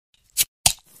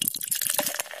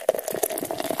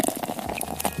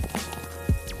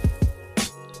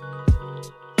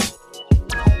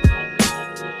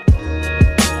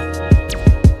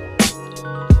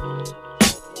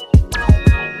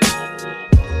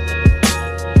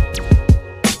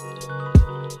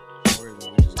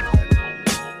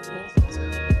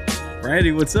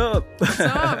Maddie, what's up? What's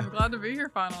up? I'm glad to be here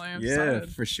finally. I'm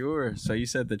excited. For sure. So you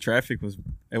said the traffic was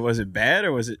it bad,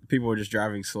 or was it people were just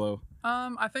driving slow?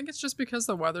 I think it's just because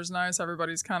the weather's nice.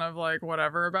 Everybody's kind of like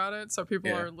whatever about it. So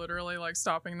people are literally like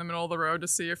stopping in the middle of the road to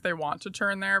see if they want to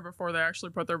turn there before they actually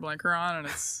put their blinker on. And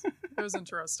it was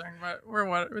interesting, but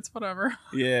it's whatever.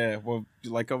 Yeah. Well,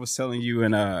 like I was telling you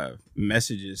in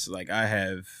messages, like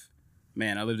I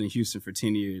lived in Houston for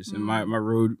 10 years, and my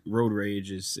road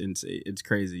rage is it's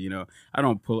crazy. You know,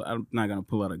 I'm not gonna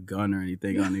pull out a gun or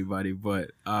anything on anybody,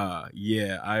 but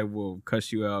I will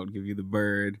cuss you out, give you the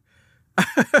bird,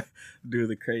 do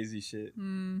the crazy shit.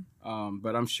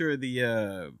 But I'm sure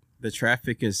the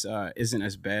traffic isn't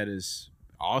as bad as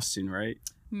Austin, right?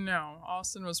 No,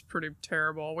 Austin was pretty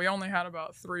terrible. We only had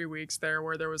about 3 weeks there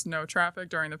where there was no traffic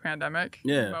during the pandemic.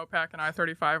 Yeah. Mopac and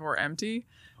I-35 were empty.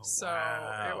 So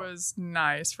wow. It was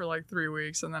nice for like 3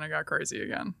 weeks, and then it got crazy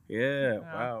again. Yeah,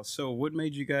 wow. So what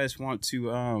made you guys want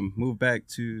to move back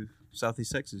to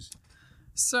Southeast Texas?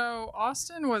 So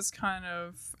Austin was kind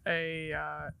of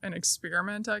an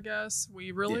experiment, I guess.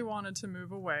 We really wanted to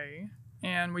move away,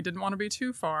 and we didn't want to be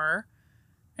too far.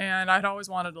 And I'd always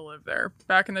wanted to live there.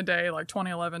 Back in the day, like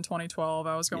 2011, 2012,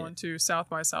 I was going to South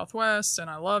by Southwest, and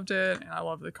I loved it, and I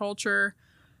loved the culture.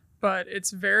 But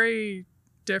it's very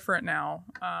different now.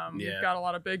 You've got a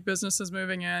lot of big businesses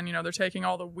moving in. You know, they're taking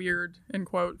all the weird, in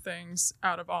quote, things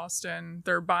out of Austin.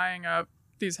 They're buying up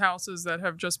these houses that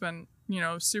have just been, you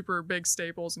know, super big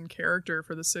staples and character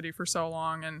for the city for so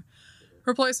long, and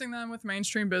replacing them with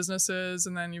mainstream businesses.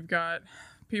 And then you've got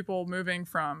people moving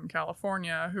from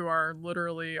California who are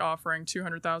literally offering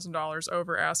 $200,000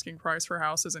 over asking price for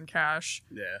houses in cash.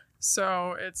 Yeah.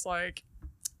 So it's like,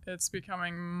 it's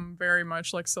becoming very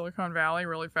much like Silicon Valley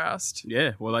really fast.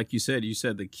 Yeah. Well, like you said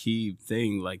the key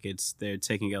thing, like they're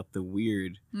taking out the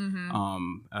weird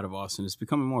out of Austin. It's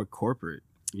becoming more corporate,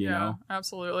 you know?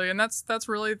 Absolutely. And that's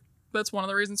one of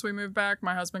the reasons we moved back.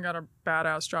 My husband got a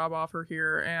badass job offer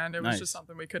here, and it was just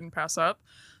something we couldn't pass up.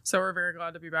 So we're very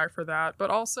glad to be back for that. But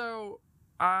also,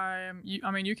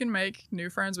 you can make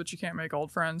new friends, but you can't make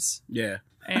old friends. Yeah.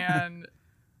 And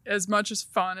as much as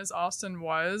fun as Austin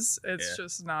was, it's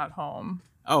just not home.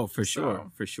 Oh, for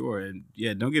sure. And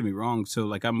yeah, don't get me wrong. So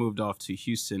like I moved off to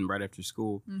Houston right after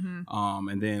school.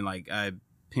 And then like I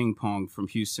ping ponged from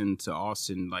Houston to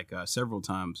Austin like several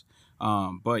times.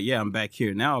 But yeah, I'm back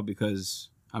here now because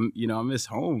I miss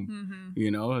home.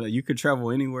 You know, you could travel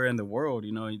anywhere in the world.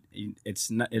 You know, it's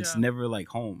never like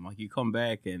home. Like you come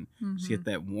back and just get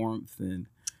that warmth, and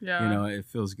you know, it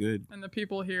feels good. And the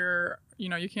people here, you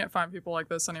know, you can't find people like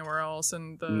this anywhere else.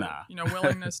 And the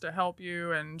willingness to help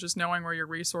you, and just knowing where your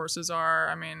resources are.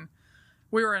 I mean,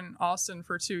 we were in Austin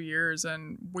for 2 years,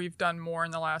 and we've done more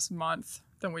in the last month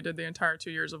than we did the entire 2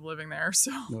 years of living there.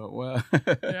 So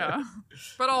yeah,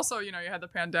 but also, you know, you had the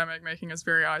pandemic making us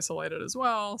very isolated as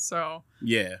well. So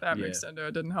that mixed into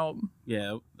it didn't help.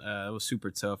 Yeah, it was super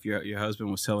tough. Your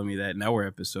husband was telling me that in our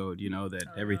episode, you know, that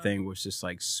everything was just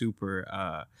like super.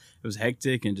 It was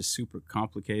hectic and just super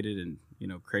complicated and, you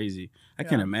know, crazy. I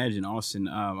can't imagine Austin.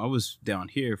 I was down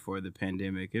here for the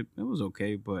pandemic. It was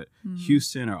okay, but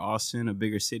Houston or Austin, a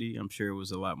bigger city, I'm sure it was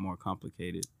a lot more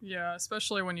complicated. Yeah,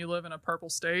 especially when you live in a purple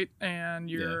state and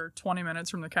you're 20 minutes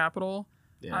from the capital.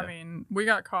 Yeah. I mean, we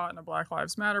got caught in a Black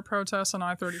Lives Matter protest on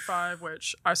I-35,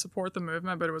 which I support the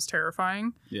movement, but it was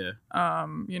terrifying. Yeah.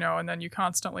 You know, and then you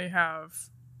constantly have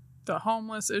the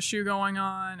homeless issue going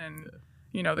on, and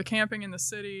you know, the camping in the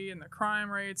city, and the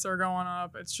crime rates are going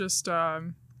up. It's just,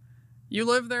 you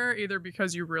live there either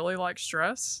because you really like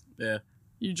stress. Yeah.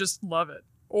 You just love it.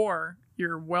 Or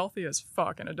you're wealthy as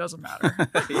fuck and it doesn't matter.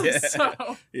 Those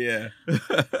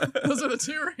are the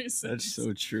two reasons. That's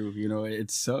so true. You know,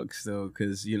 it sucks though,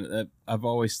 because, you know, I've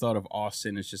always thought of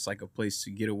Austin as just like a place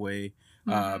to get away.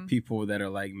 People that are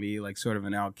like me, like sort of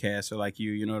an outcast, or like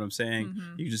you know what I'm saying?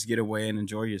 You just get away and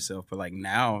enjoy yourself. But like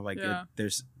now, like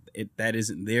that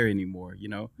isn't there anymore, you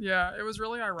know? Yeah, it was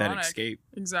really ironic. That escape.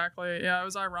 Exactly. Yeah, it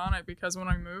was ironic because when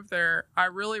I moved there, I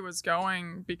really was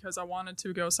going because I wanted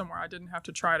to go somewhere I didn't have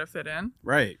to try to fit in.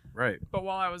 Right. But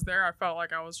while I was there, I felt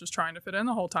like I was just trying to fit in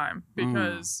the whole time,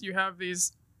 because you have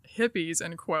these hippies,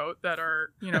 in quote, that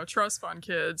are, you know, trust fund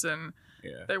kids, and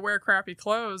they wear crappy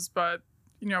clothes, but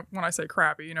you know, when I say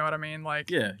crappy, you know what I mean? Like,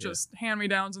 just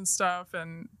hand-me-downs and stuff,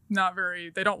 and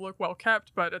they don't look well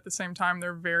kept, but at the same time,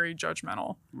 they're very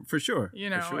judgmental. For sure. You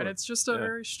know, and it's just a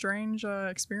very strange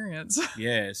experience.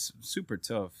 Yeah, it's super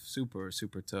tough. Super,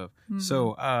 super tough.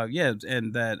 So,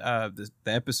 and that, the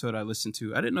episode I listened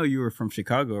to, I didn't know you were from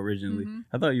Chicago originally.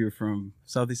 I thought you were from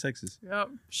Southeast Texas. Yep.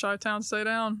 Chi-town, stay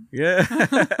down. Yeah.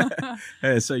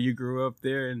 So you grew up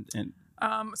there, and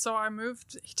So I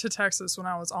moved to Texas when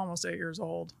I was almost 8 years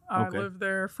old. I Okay. lived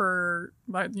there for,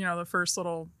 like, the first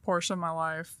little portion of my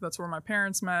life. That's where my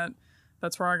parents met.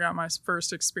 That's where I got my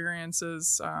first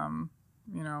experiences,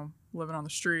 living on the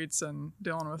streets and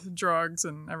dealing with drugs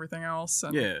and everything else.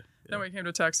 And Yeah. then we came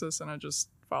to Texas, and it just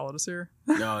followed us here.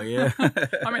 Oh yeah.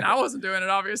 I mean, I wasn't doing it,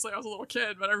 obviously. I was a little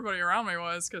kid, but everybody around me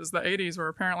was, because the 80s were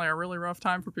apparently a really rough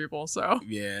time for people. So,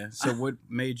 Yeah. So what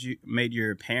made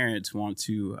your parents want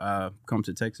to come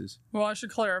to Texas? well, I should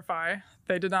clarify.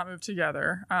 They did not move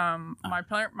together.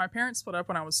 My parents split up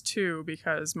when I was 2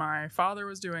 because my father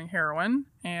was doing heroin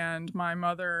and my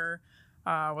mother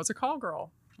was a call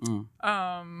girl. Mm.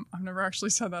 I've never actually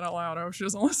said that out loud. I hope she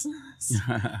doesn't listen to this.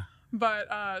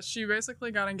 But she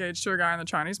basically got engaged to a guy in the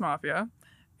Chinese mafia.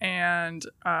 And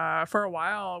for a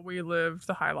while, we lived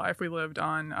the high life. We lived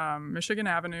on Michigan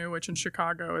Avenue, which in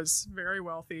Chicago is very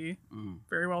wealthy,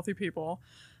 very wealthy people.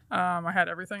 I had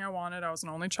everything I wanted. I was an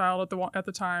only child at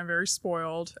the time, very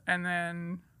spoiled. And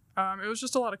then it was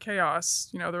just a lot of chaos.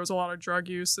 There was a lot of drug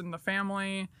use in the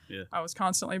family. Yeah. I was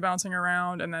constantly bouncing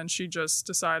around. And then she just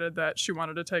decided that she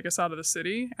wanted to take us out of the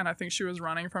city. And I think she was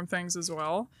running from things as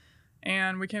well.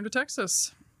 And we came to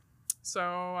Texas.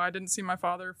 So I didn't see my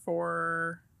father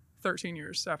for 13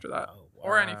 years after that. Oh,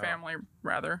 Or any wow. family,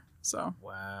 rather. So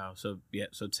Wow. So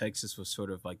Texas was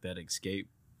sort of like that escape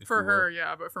if for you will. her,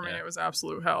 yeah. But for me, Yeah. it was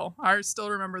absolute hell. I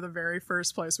still remember the very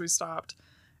first place we stopped.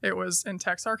 It was in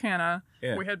Texarkana.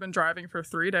 Yeah. We had been driving for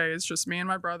 3 days, just me and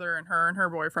my brother and her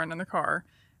boyfriend in the car.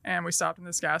 And we stopped in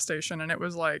this gas station, and it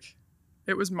was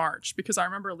March, because I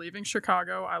remember leaving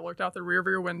Chicago. I looked out the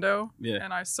rearview window Yeah.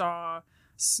 and I saw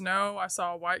snow. I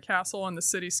saw White Castle and the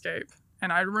cityscape.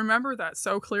 And I remember that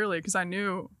so clearly because I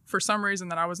knew for some reason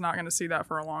that I was not going to see that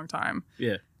for a long time.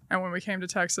 Yeah. And when we came to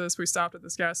Texas, we stopped at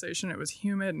this gas station. It was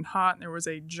humid and hot, and there was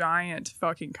a giant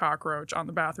fucking cockroach on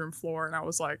the bathroom floor. And I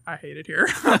was like, I hate it here.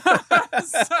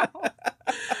 So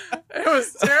it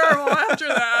was terrible after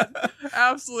that.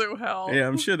 Absolute hell. Yeah,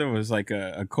 I'm sure there was like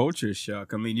a culture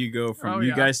shock. I mean, you go from Oh, you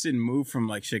yeah. guys didn't move from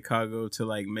like Chicago to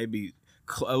like maybe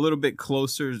a little bit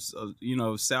closer,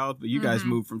 south, but you guys Mhm.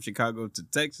 moved from Chicago to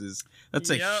Texas. That's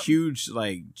a Yep. huge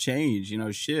like change,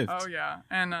 shift. Oh, yeah.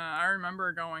 And I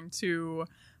remember going to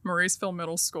Mauriceville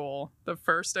Middle School. The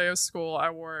first day of school,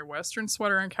 I wore a Western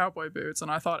sweater and cowboy boots,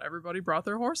 and I thought everybody brought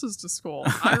their horses to school.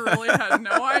 I really had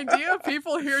no idea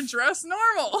people here dress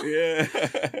normal.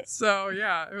 Yeah. So,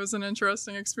 yeah, it was an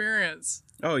interesting experience.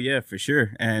 Oh yeah, for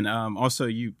sure. And also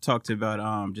you talked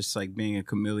about just like being a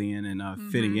chameleon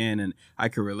and fitting in, and I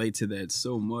could relate to that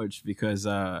so much because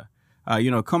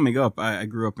coming up, I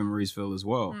grew up in Mauriceville as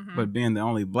well, Mhm. but being the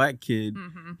only black kid,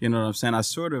 Mm-hmm. you know what I'm saying? I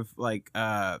sort of like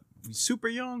super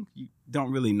young, you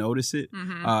don't really notice it.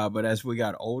 Mm-hmm. But as we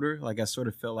got older, like I sort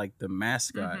of felt like the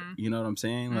mascot, Mhm. you know what I'm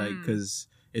saying? Like, Mm. cause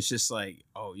it's just like,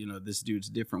 this dude's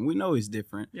different. We know he's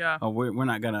different. Yeah. We're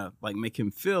not gonna like make him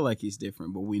feel like he's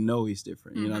different, but we know he's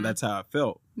different. Mhm. That's how I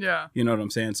felt. Yeah. You know what I'm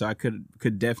saying? So I could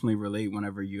definitely relate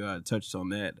whenever you touched on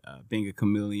that, being a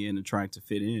chameleon and trying to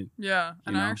fit in. Yeah.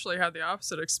 And You I know? actually had the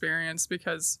opposite experience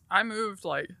because I moved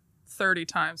like 30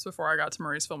 times before I got to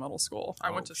Mauriceville Middle School.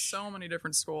 I went Oh, to so many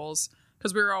different schools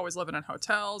because we were always living in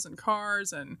hotels and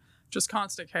cars and just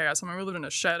constant chaos. I mean, we lived in a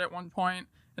shed at one point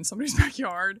in somebody's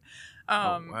backyard.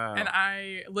 Wow. And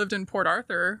I lived in Port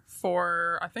Arthur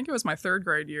for, I think it was my part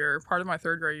of my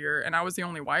third grade year, and I was the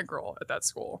only white girl at that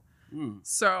school. Mm.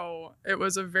 So it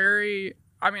was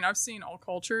I've seen all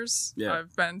cultures. Yeah.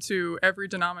 I've been to every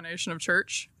denomination of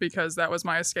church because that was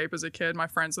my escape as a kid. My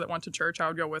friends that went to church, I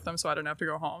would go with them so I didn't have to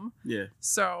go home. Yeah.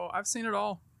 So I've seen it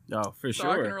all. Oh, for So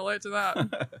I can sure. relate to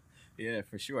that. Yeah,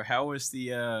 for sure. How was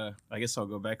the? I guess I'll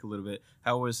go back a little bit.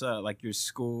 How was like your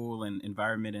school and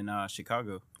environment in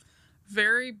Chicago?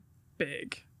 Very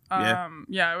big. Yeah.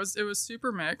 It was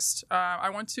super mixed. I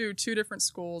went to 2 different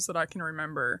schools that I can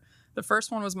remember. The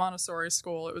first one was Montessori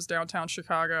School. It was downtown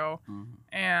Chicago. Mhm.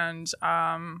 And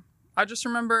I just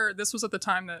remember this was at the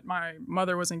time that my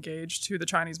mother was engaged to the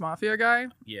Chinese mafia guy.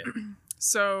 Yeah.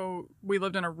 So we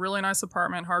lived in a really nice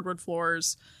apartment, hardwood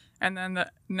floors. And then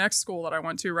the next school that I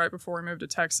went to right before we moved to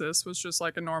Texas was just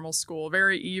like a normal school.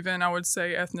 Very even, I would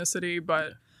say, ethnicity.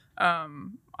 But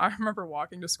I remember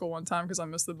walking to school one time because I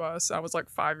missed the bus. I was like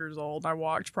 5 years old. I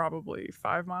walked probably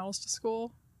 5 miles to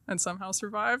school and somehow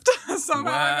survived.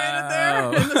 Somehow I made it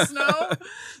Wow. there in the snow.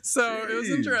 So it was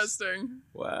Jeez. interesting.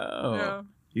 Wow. Yeah.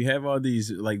 You have all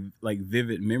these like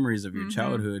vivid memories of your Mhm.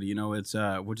 childhood, it's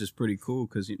which is pretty cool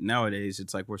because nowadays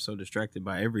it's like we're so distracted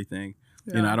by everything.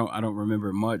 Yeah. I don't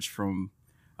remember much from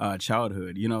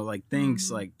childhood. Like things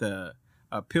Mhm. like the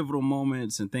pivotal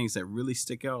moments and things that really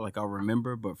stick out. Like I'll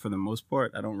remember, but for the most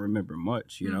part, I don't remember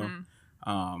much. Mhm.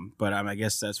 But I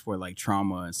guess that's where like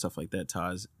trauma and stuff like that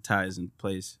ties in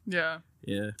place. Yeah.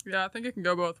 Yeah. Yeah, I think it can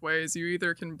go both ways. You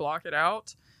either can block it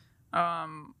out,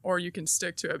 or you can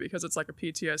stick to it because it's like a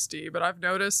PTSD. But I've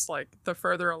noticed, like, the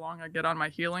further along I get on my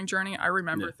healing journey, I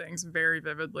remember things very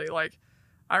vividly. Like,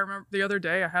 I remember the other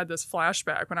day I had this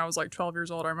flashback when I was like 12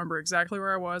 years old. I remember exactly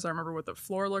where I was. I remember what the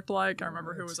floor looked like. I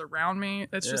remember who was around me.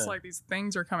 It's just like these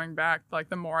things are coming back. Like,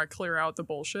 the more I clear out the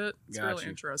bullshit, it's really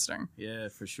interesting. Yeah,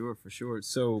 for sure.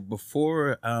 So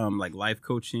before like life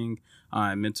coaching,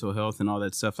 mental health and all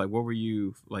that stuff, like what were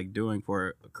you like doing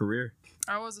for a career?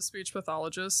 I was a speech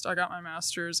pathologist. I got my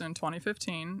master's in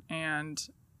 2015, and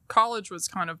college was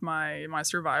kind of my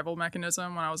survival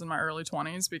mechanism when I was in my early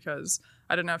 20s because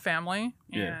I didn't have family,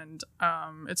 and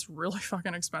it's really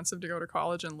fucking expensive to go to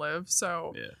college and live.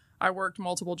 So I worked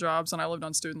multiple jobs and I lived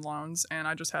on student loans, and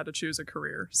I just had to choose a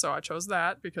career. So I chose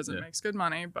that because it makes good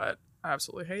money, but I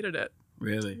absolutely hated it.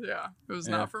 Really? Yeah, it was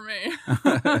not for me.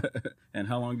 And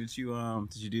how long did you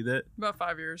do that? About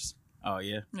 5 years. Oh,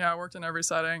 yeah? Yeah, I worked in every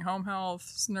setting: home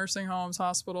health, nursing homes,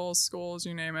 hospitals, schools,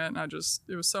 you name it. And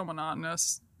it was so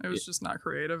monotonous. It was just not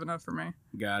creative enough for me.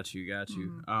 Got you.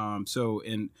 So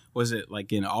was it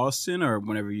like in Austin, or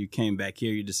whenever you came back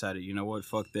here, you decided, you know what,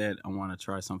 fuck that, I want to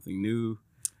try something new?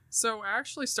 So I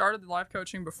actually started the life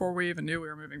coaching before we even knew we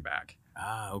were moving back.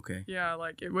 Ah, okay. Yeah,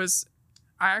 like it was,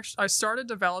 I started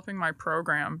developing my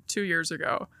program 2 years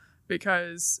ago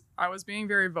because I was being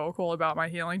very vocal about my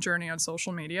healing journey on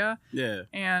social media. Yeah.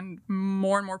 And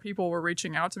more people were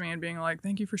reaching out to me and being like,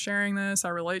 thank you for sharing this. I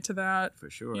relate to that. For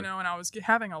sure. You know, and I was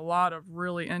having a lot of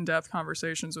really in-depth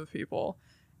conversations with people.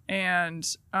 And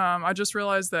I just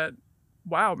realized that,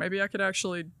 wow, maybe I could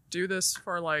actually do this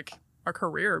for like a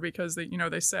career, because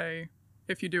they say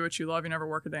if you do what you love, you never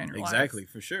work a day in your life. Exactly,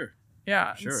 for sure.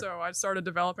 Yeah. For sure. And so I started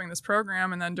developing this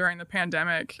program, and then during the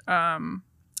pandemic,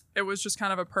 it was just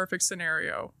kind of a perfect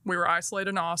scenario. We were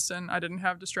isolated in Austin. I didn't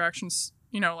have distractions,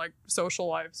 like social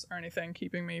lives or anything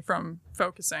keeping me from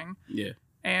focusing. Yeah.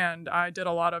 And I did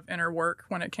a lot of inner work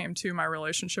when it came to my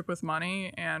relationship with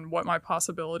money and what my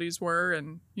possibilities were,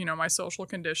 and, my social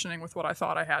conditioning with what I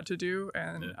thought I had to do.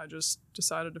 And I just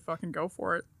decided to fucking go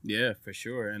for it. Yeah, for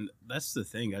sure. And that's the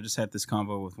thing. I just had this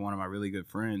convo with one of my really good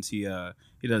friends. He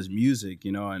does music,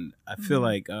 and I feel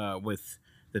like with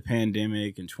the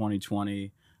pandemic in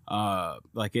 2020,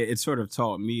 like it sort of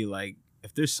taught me, like,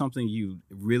 if there's something you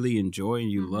really enjoy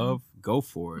and you love, go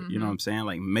for it. You know what I'm saying?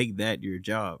 Like, make that your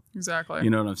job. Exactly. You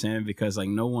know what I'm saying? Because like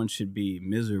no one should be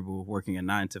miserable working a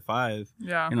 9 to 5.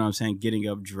 Yeah. You know what I'm saying? Getting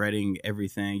up, dreading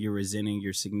everything. You're resenting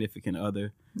your significant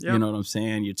other. Yep. You know what I'm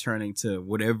saying? You're turning to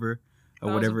whatever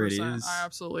it is. I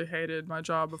absolutely hated my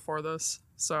job before this,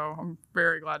 so I'm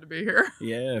very glad to be here.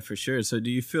 Yeah, for sure. So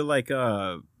do you feel like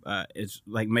it's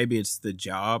like maybe it's the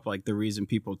job, like the reason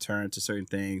people turn to certain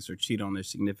things or cheat on their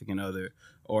significant other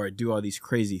or do all these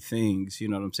crazy things, you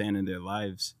know what I'm saying, in their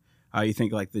lives? You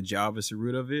think like the job is the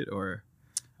root of it, or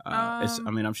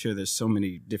I'm sure there's so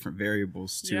many different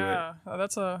variables to it. Yeah,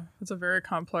 that's a very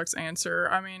complex answer.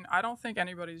 I mean, I don't think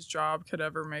anybody's job could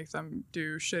ever make them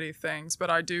do shitty things, but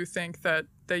I do think that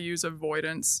they use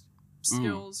avoidance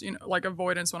skills, like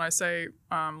avoidance when I say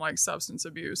like substance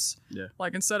abuse. Yeah.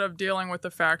 Like, instead of dealing with the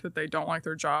fact that they don't like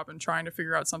their job and trying to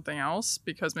figure out something else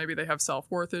because maybe they have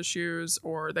self-worth issues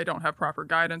or they don't have proper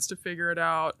guidance to figure it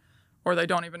out or they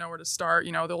don't even know where to start,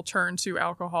 they'll turn to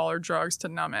alcohol or drugs to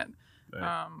numb it.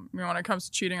 Right. When it comes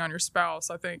to cheating on your spouse,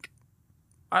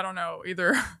 I don't know,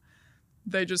 either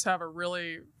they just have a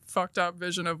really fucked up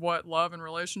vision of what love and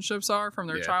relationships are from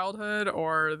their childhood,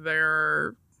 or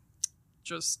they're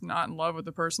just not in love with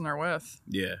the person they're with.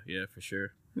 Yeah, for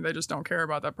sure. They just don't care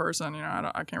about that person.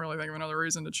 I can't really think of another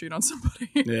reason to cheat on somebody.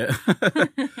 Yeah.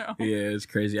 Yeah, it's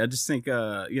crazy. I just think,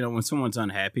 when someone's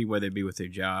unhappy, whether it be with their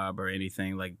job or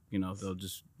anything, like, they'll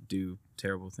just do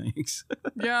terrible things.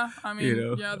 Yeah, I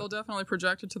mean, they'll definitely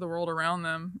project it to the world around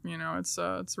them. It's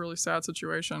a really sad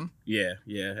situation. Yeah,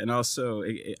 and also,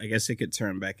 I guess it could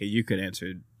turn back. You could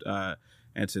answer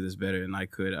this better than I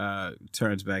could.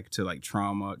 Turns back to like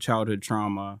trauma, childhood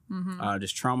trauma,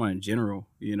 just trauma in general.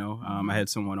 I had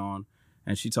someone on,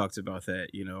 and she talked about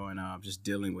that. And just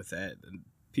dealing with that, and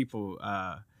people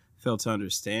fail to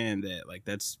understand that, like,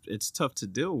 it's tough to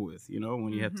deal with.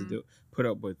 When you have to put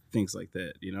up with things like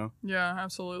that. Yeah,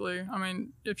 absolutely. I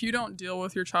mean, if you don't deal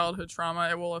with your childhood trauma,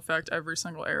 it will affect every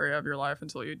single area of your life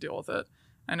until you deal with it.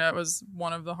 And that was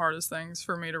one of the hardest things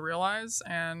for me to realize.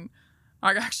 And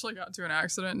I actually got into an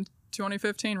accident in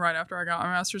 2015 right after I got my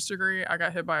master's degree. I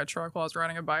got hit by a truck while I was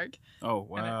riding a bike. Oh,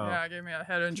 wow. And it gave me a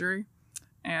head injury.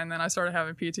 And then I started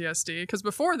having PTSD because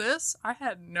before this, I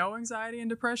had no anxiety and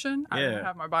depression. I didn't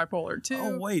have my bipolar 2.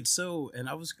 Oh wait, so and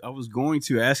I was going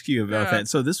to ask you about that.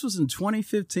 So this was in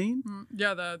 2015.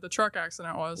 Yeah, the truck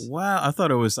accident was. Wow, I thought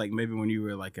it was like maybe when you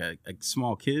were like a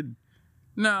small kid.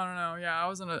 No. Yeah, I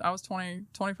was 20,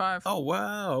 25. Oh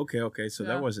wow, okay. So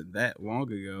that wasn't that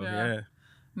long ago. Yeah.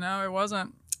 No, it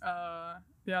wasn't.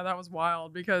 Yeah, that was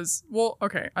wild because, well,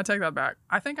 okay, I take that back.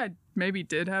 I think I maybe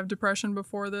did have depression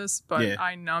before this, but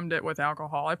I numbed it with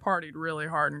alcohol. I partied really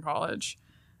hard in college,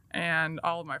 and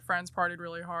all of my friends partied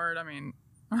really hard. I mean,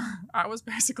 I was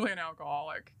basically an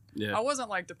alcoholic. Yeah. I wasn't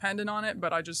like dependent on it,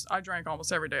 but I drank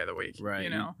almost every day of the week. Right.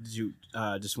 You know? Did you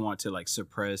just want to like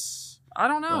suppress? I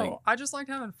don't know. I just liked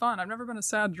having fun. I've never been a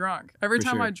sad drunk. Every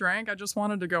time I drank, I just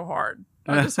wanted to go hard.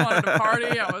 I just wanted to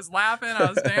party. I was laughing. I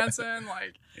was dancing.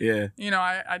 Like, you know,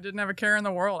 I didn't have a care in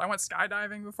the world. I went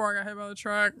skydiving before I got hit by the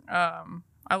truck.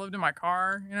 I lived in my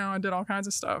car. You know, I did all kinds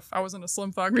of stuff. I was in a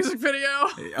Slim Thug music video.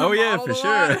 Oh yeah, for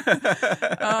sure.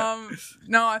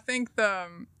 No, I think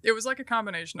it was like a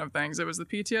combination of things. It was the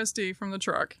PTSD from the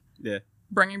truck. Yeah.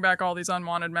 Bringing back all these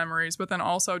unwanted memories, but then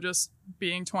also just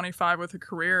being 25 with a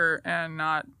career and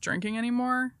not drinking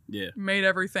anymore made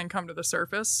everything come to the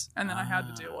surface, and then I had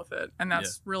to deal with it, and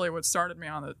that's really what started me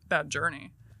on that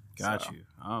journey. Got you.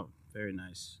 Oh, very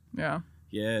nice. Yeah.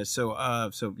 Yeah. So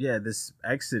this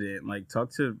accident, like,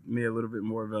 talk to me a little bit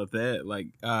more about that, like,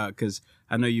 because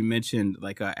I know you mentioned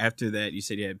like after that you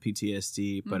said you had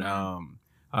PTSD, but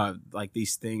like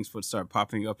these things would start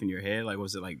popping up in your head. Like,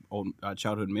 was it like old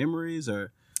childhood memories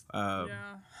or? Yeah,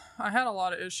 I had a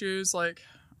lot of issues. Like,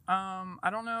 I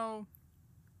don't know.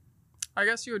 I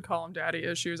guess you would call them daddy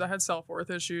issues. I had self-worth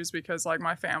issues because like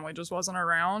my family just wasn't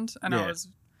around, and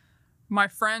my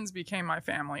friends became my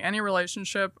family. Any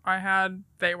relationship I had,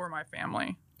 they were my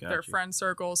family. Their friend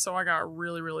circles. So I got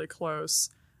really, really close.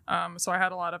 So I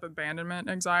had a lot of abandonment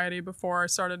anxiety before I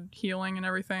started healing and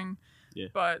everything. Yeah.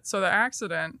 But so the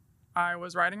accident, I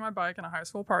was riding my bike in a high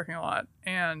school parking lot,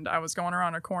 and I was going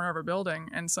around a corner of a building,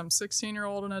 and some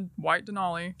 16-year-old in a white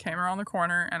Denali came around the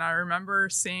corner, and I remember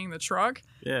seeing the truck.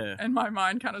 Yeah. And my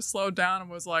mind kind of slowed down and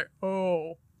was like,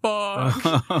 oh, fuck.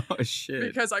 Oh, shit.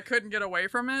 Because I couldn't get away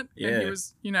from it. Yeah. And he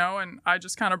was, you know, and I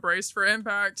just kind of braced for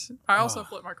impact. I also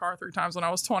flipped my car 3 times when I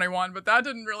was 21, but that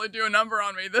didn't really do a number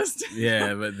on me this time.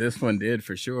 Yeah, but this one did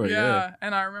for sure. Yeah.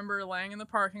 And I remember laying in the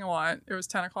parking lot. It was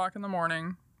 10 o'clock in the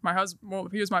morning. My husband, well,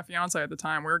 he was my fiance at the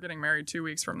time. We were getting married 2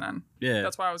 weeks from then. Yeah.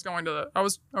 That's why I was going to I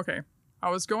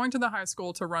was going to the high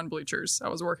school to run bleachers. I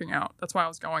was working out. That's why I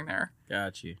was going there.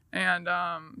 Got you. And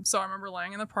so I remember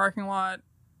laying in the parking lot,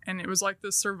 and it was like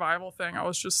this survival thing. I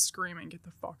was just screaming, get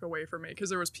the fuck away from me, because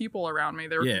there was people around me.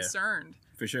 They were concerned.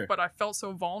 For sure. But I felt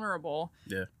so vulnerable.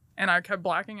 Yeah. And I kept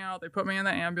blacking out. They put me in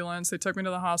the ambulance. They took me to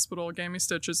the hospital, gave me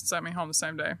stitches, and sent me home the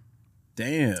same day.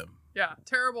 Damn. Yeah,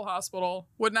 terrible hospital.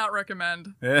 Would not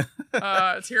recommend.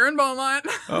 It's here in Beaumont.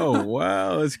 Oh,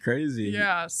 wow. That's crazy.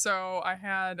 Yeah, so I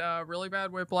had really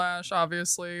bad whiplash,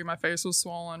 obviously. My face was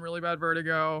swollen, really bad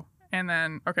vertigo. And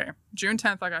then, June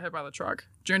 10th, I got hit by the truck.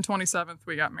 June 27th,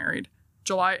 we got married.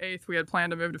 July 8th, we had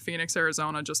planned to move to Phoenix,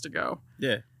 Arizona just to go.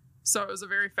 Yeah. So it was a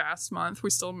very fast month. We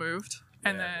still moved.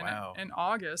 And then in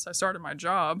August, I started my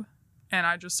job. And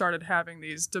I just started having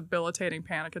these debilitating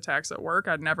panic attacks at work.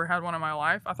 I'd never had one in my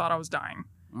life. I thought I was dying.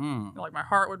 Like my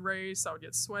heart would race. I would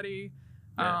get sweaty.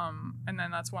 Yeah. And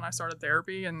then that's when I started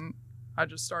therapy. And I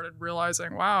just started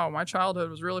realizing, wow, my childhood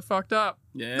was really fucked up.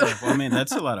 Yeah. Well, I mean,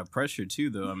 that's a lot of pressure too,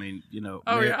 though. I mean, you know,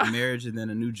 marriage and then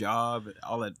a new job,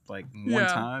 all at like one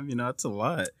time, you know, it's a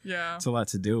lot. Yeah. It's a lot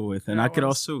to deal with. And I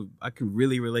can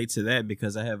really relate to that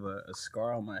because I have a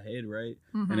scar on my head, right?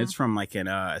 Mm-hmm. And it's from like a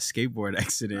skateboard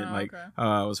accident.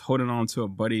 I was holding on to a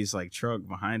buddy's like truck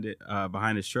behind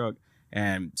his truck.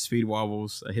 And speed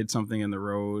wobbles, I hit something in the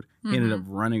road, ended up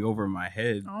running over my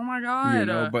head. Oh my God. You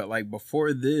know, but like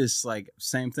before this, like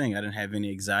same thing. I didn't have any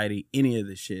anxiety, any of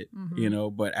the shit, you know,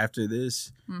 but after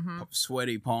this,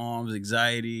 sweaty palms,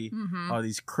 anxiety, all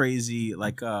these crazy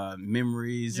like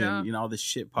memories and, you know, all this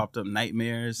shit popped up,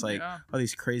 nightmares, like all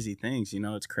these crazy things, you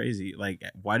know, it's crazy. Like,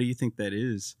 why do you think that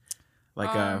is?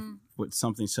 Like, with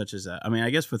something such as that. I mean, I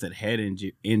guess with a head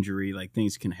injury, like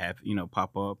things can happen, you know,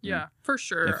 pop up. Yeah, for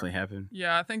sure. Definitely happen.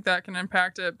 Yeah, I think that can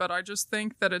impact it. But I just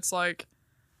think that it's like,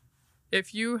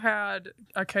 if you had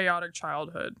a chaotic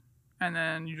childhood and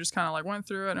then you just kind of like went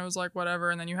through it and it was like whatever,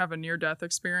 and then you have a near-death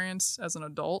experience as an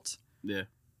adult. Yeah.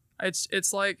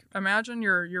 It's like, imagine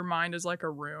your mind is like a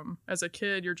room. As a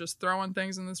kid, you're just throwing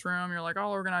things in this room. You're like,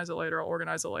 I'll organize it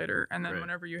later. And then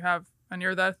whenever you have a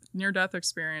near-death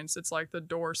experience, it's like the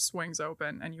door swings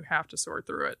open and you have to sort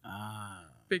through it.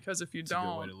 because if you That's a good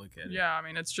way don't, to look at it. yeah, I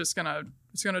mean, it's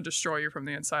gonna destroy you from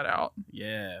the inside out.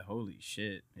 Yeah, holy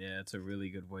shit. Yeah, it's a really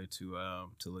good way to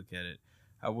look at it.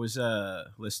 I was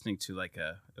listening to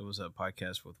it was a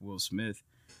podcast with Will Smith,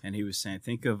 and he was saying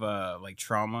think of like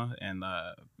trauma and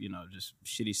just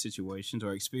shitty situations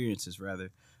or experiences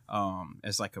rather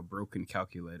as like a broken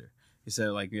calculator. He said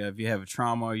like if you have a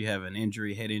trauma or you have an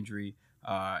injury, head injury,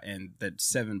 and that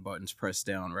 7 buttons pressed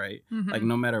down, right? Mm-hmm. Like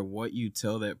no matter what you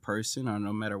tell that person or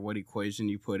no matter what equation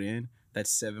you put in, that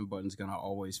 7 button's gonna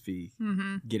always be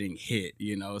getting hit,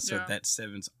 so that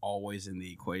 7's always in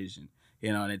the equation,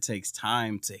 and it takes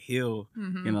time to heal,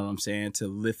 you know what I'm saying, to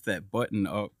lift that button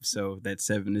up so that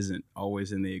 7 isn't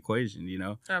always in the equation,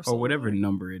 Absolutely. or whatever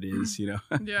number it is, Yeah,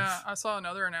 I saw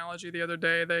another analogy the other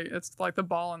day. It's like the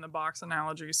ball in the box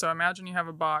analogy. So imagine you have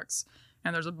a box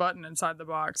and there's a button inside the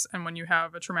box, and when you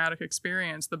have a traumatic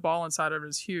experience, the ball inside of it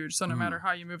is huge. So no matter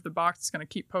how you move the box, it's going to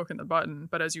keep poking the button.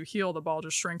 But as you heal, the ball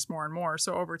just shrinks more and more.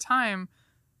 So over time,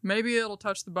 maybe it'll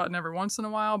touch the button every once in a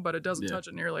while, but it doesn't touch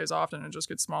it nearly as often. It just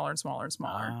gets smaller and smaller and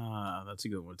smaller. Ah, that's a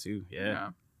good one too.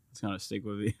 Yeah. It's gonna stick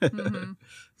with me. Mm-hmm.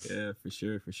 Yeah, for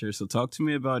sure. So talk to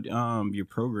me about your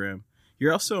program.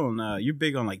 You're also on you're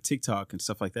big on like TikTok and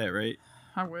stuff like that, right?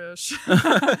 I wish.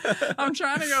 I'm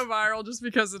trying to go viral just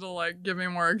because it'll like give me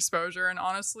more exposure. And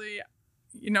honestly,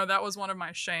 that was one of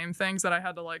my shame things that I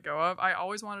had to let go of. I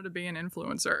always wanted to be an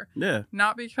influencer. Yeah.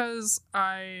 Not because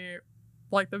I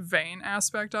like the vain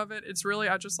aspect of it. It's really,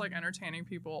 I just like entertaining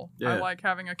people. Yeah. I like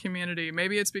having a community.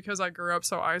 Maybe it's because I grew up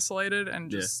so isolated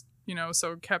and just,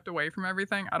 so kept away from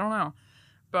everything. I don't know.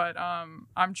 But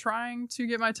I'm trying to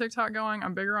get my TikTok going.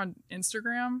 I'm bigger on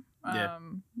Instagram.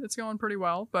 It's going pretty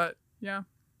well, but yeah.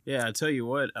 Yeah, I tell you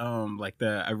what, I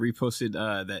reposted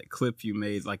that clip you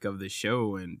made like of the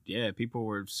show, and people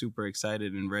were super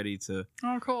excited and ready to.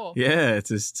 Oh, cool. Yeah,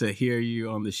 to hear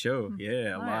you on the show.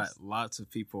 Yeah, Nice. lots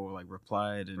of people like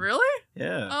replied and. Really?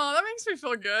 Yeah. Oh, that makes me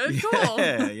feel good. Cool.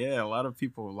 Yeah. A lot of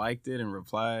people liked it and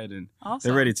replied, and Awesome.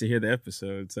 they're ready to hear the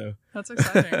episode. So that's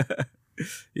exciting.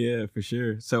 Yeah, for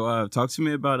sure. So, talk to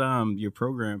me about your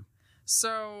program.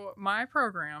 So my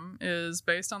program is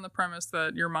based on the premise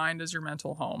that your mind is your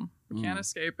mental home. We can't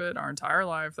escape it our entire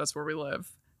life. That's where we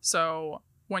live. So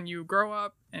when you grow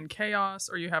up in chaos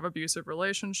or you have abusive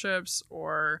relationships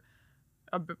or,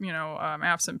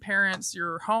 absent parents,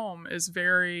 your home is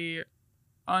very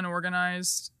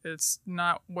unorganized. It's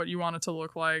not what you want it to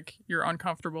look like. You're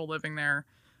uncomfortable living there.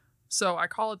 So I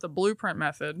call it the blueprint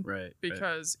method. Right.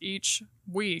 Because each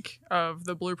week of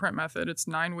the blueprint method, it's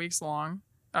 9 weeks long.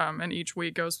 And each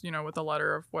week goes, with the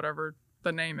letter of whatever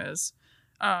the name is.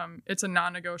 It's a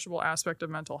non-negotiable aspect of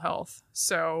mental health.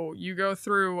 So you go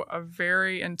through a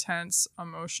very intense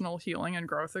emotional healing and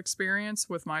growth experience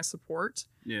with my support.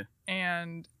 Yeah.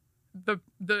 And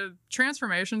the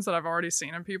transformations that I've already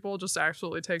seen in people just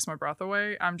absolutely takes my breath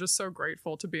away. I'm just so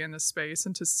grateful to be in this space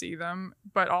and to see them,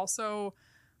 but also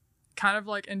kind of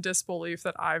like in disbelief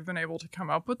that I've been able to come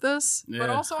up with this, but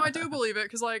also I do believe it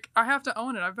because like I have to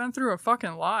own it. I've been through a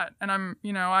fucking lot, and I'm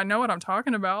I know what I'm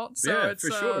talking about. So it's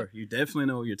for sure, you definitely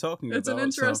know what you're talking about. It's an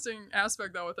interesting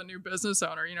aspect though with a new business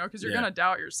owner, because you're gonna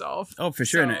doubt yourself. Oh, for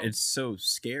sure, and it's so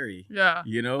scary. Yeah,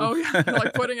 Oh yeah,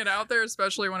 like putting it out there,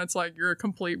 especially when it's like you're a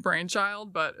complete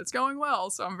brainchild, but it's going well.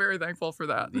 So I'm very thankful for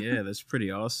that. Yeah, that's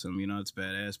pretty awesome. It's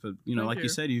badass, but like you you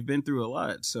said, you've been through a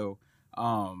lot, so.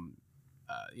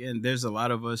 And there's a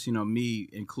lot of us, me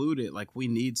included, like we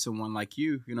need someone like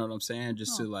you know what I'm saying,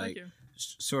 just to like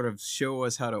sort of show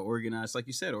us how to organize, like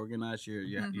you said, organize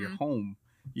your home,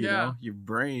 you know, your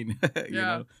brain,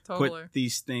 totally. Put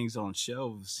these things on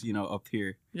shelves, up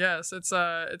here. Yes, it's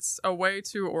a way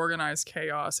to organize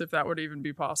chaos, if that would even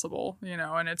be possible,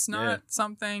 and it's not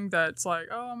something that's like,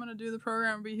 oh, I'm going to do the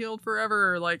program and be healed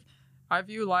forever. Like I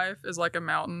view life as like a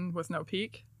mountain with no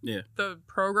peak. Yeah. The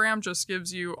program just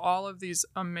gives you all of these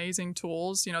amazing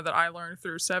tools, that I learned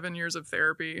through 7 years of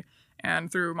therapy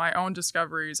and through my own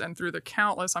discoveries and through the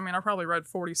countless, I probably read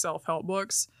 40 self-help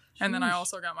books. And then I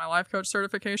also got my life coach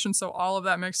certification. So all of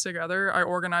that mixed together, I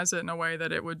organize it in a way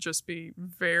that it would just be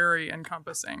very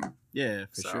encompassing. Yeah,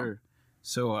 for sure.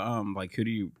 So, like, who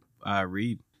do you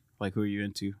read? Like, who are you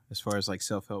into as far as like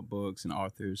self-help books and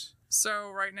authors? So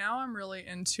right now I'm really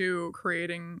into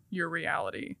creating your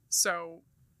reality. So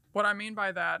what I mean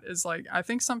by that is like, I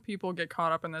think some people get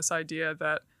caught up in this idea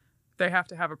that they have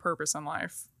to have a purpose in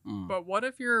life. But what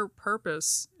if your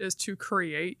purpose is to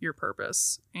create your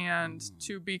purpose and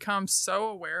to become so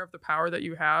aware of the power that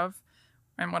you have?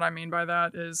 And what I mean by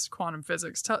that is quantum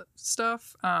physics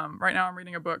stuff. Right now I'm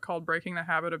reading a book called Breaking the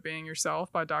Habit of Being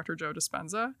Yourself by Dr. Joe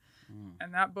Dispenza.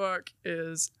 And that book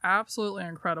is absolutely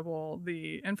incredible.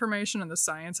 The information and the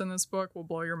science in this book will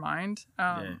blow your mind.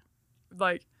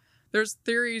 Like, there's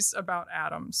theories about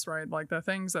atoms, right? Like the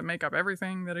things that make up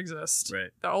everything that exists. Right.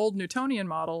 The old Newtonian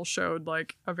model showed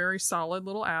like a very solid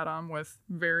little atom with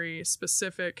very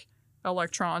specific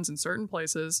electrons in certain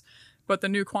places. But the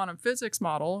new quantum physics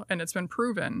model, and it's been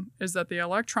proven, is that the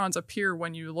electrons appear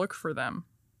when you look for them.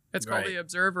 It's called the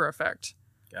observer effect.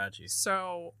 Got you.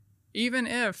 So even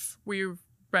if we've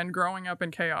been growing up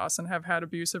in chaos and have had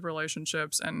abusive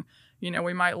relationships, and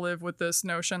we might live with this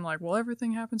notion like, well,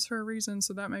 everything happens for a reason,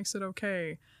 so that makes it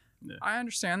okay. Yeah. I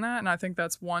understand that, and I think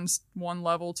that's one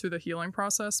level to the healing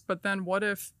process. But then what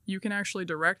if you can actually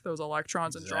direct those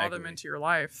electrons and draw them into your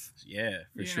life? Yeah,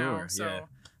 for sure. So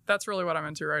that's really what I'm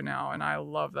into right now, and I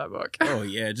love that book. Oh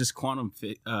yeah, just quantum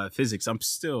physics. I'm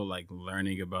still like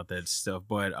learning about that stuff,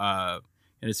 but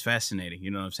and it's fascinating, you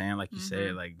know what I'm saying? Like you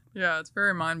said, like... Yeah, it's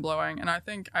very mind-blowing. And I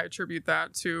think I attribute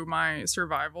that to my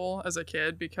survival as a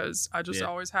kid, because I just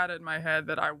always had it in my head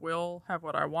that I will have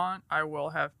what I want. I will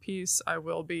have peace. I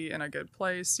will be in a good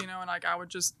place, and like I would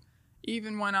just...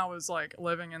 Even when I was like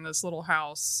living in this little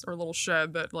house or little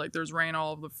shed that like there's rain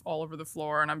all over the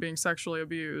floor and I'm being sexually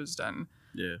abused and...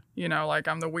 Yeah. Like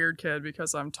I'm the weird kid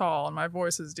because I'm tall and my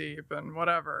voice is deep and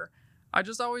whatever. I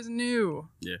just always knew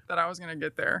that I was going to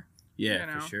get there.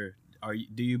 Yeah, for sure.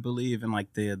 Do you believe in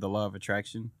like the law of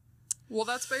attraction? Well,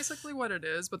 that's basically what it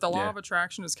is, but the law of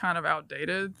attraction is kind of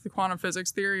outdated. The quantum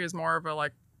physics theory is more of a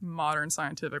like modern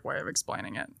scientific way of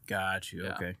explaining it. Got you.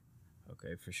 Yeah.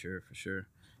 Okay, for sure.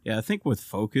 Yeah, I think with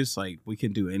focus, like we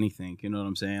can do anything. You know what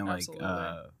I'm saying? Absolutely.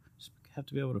 Like, just have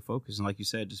to be able to focus, and like you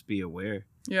said, just be aware.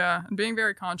 Yeah, and being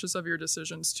very conscious of your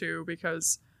decisions too,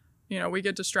 because we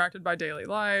get distracted by daily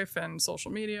life and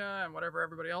social media and whatever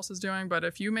everybody else is doing. But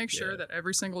if you make sure that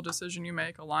every single decision you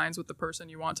make aligns with the person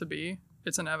you want to be,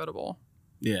 it's inevitable.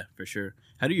 Yeah, for sure.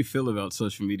 How do you feel about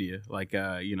social media? Like,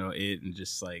 it and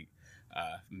just like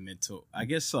mental, I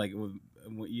guess like,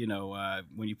 when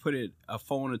you put a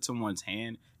phone in someone's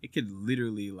hand, it could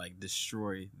literally like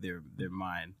destroy their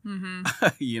mind,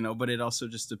 but it also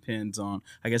just depends on,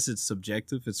 I guess it's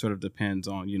subjective. It sort of depends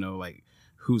on, like,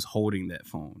 who's holding that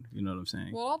phone. You know what I'm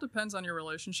saying? Well, it all depends on your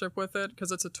relationship with it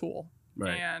because it's a tool.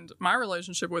 Right. And my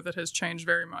relationship with it has changed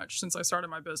very much since I started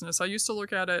my business. I used to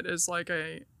look at it as like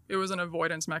it was an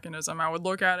avoidance mechanism. I would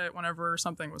look at it whenever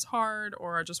something was hard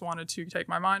or I just wanted to take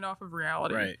my mind off of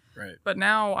reality. Right. But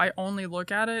now I only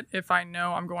look at it if I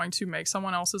know I'm going to make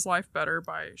someone else's life better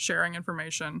by sharing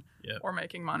information or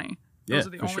making money. Those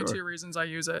are the only two reasons I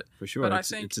use it. For sure. But I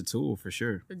think it's a tool for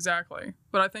sure. Exactly.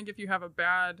 But I think if you have a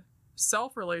bad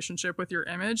self-relationship with your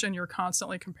image and you're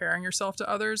constantly comparing yourself to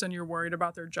others and you're worried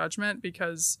about their judgment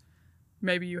because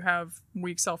maybe you have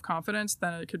weak self-confidence,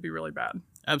 then it could be really bad.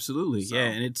 Absolutely. So. Yeah.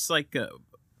 And it's like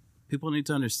people need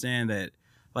to understand that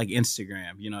like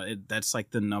Instagram, that's like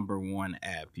the number one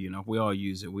app, we all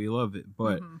use it. We love it.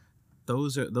 But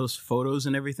those photos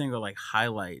and everything are like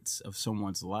highlights of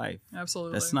someone's life.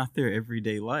 Absolutely. That's not their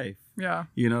everyday life. Yeah.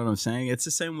 You know what I'm saying? It's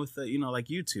the same with, like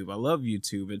YouTube. I love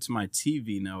YouTube. It's my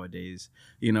TV nowadays,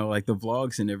 like the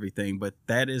vlogs and everything. But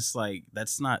that's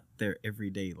not their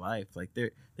everyday life. Like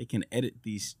they can edit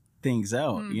these things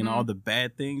out, all the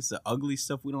bad things, the ugly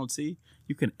stuff we don't see.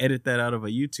 You can edit that out of a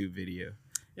YouTube video.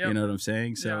 Yep. You know what I'm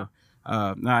saying? So,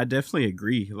 no, I definitely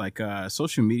agree. Like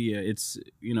social media, it's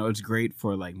great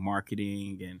for like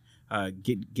marketing and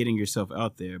getting yourself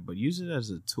out there, but use it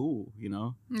as a tool.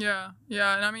 Yeah,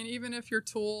 and I mean, even if your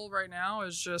tool right now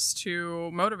is just to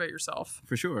motivate yourself,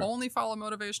 for sure, only follow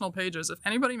motivational pages. If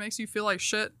anybody makes you feel like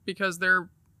shit because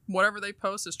whatever they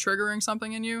post is triggering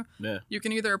something in you, you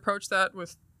can either approach that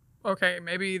with, okay,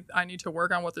 maybe I need to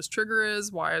work on what this trigger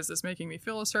is. Why is this making me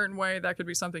feel a certain way? That could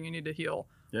be something you need to heal.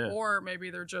 Yeah. Or maybe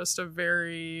they're just a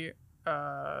very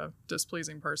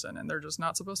displeasing person and they're just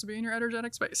not supposed to be in your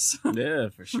energetic space. Yeah,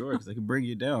 for sure, because they can bring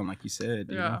you down, like you said.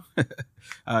 You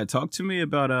know? Talk to me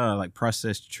about like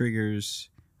process triggers,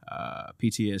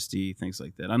 PTSD, things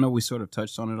like that. I know we sort of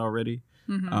touched on it already,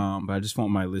 but I just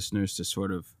want my listeners to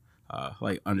sort of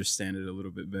like understand it a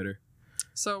little bit better.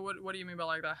 So what do you mean by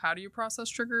like that? How do you process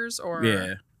triggers? Or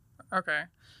okay,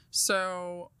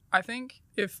 so I think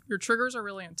if your triggers are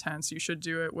really intense, you should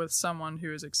do it with someone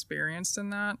who is experienced in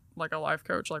that, like a life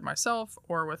coach like myself,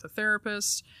 or with a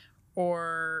therapist,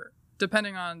 or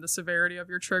depending on the severity of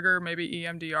your trigger, maybe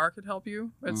EMDR could help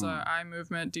you. It's eye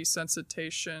movement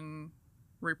desensitization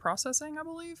reprocessing, I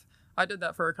believe. I did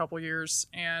that for a couple years,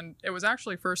 and it was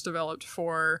actually first developed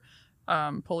for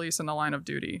police in the line of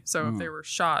duty. So if they were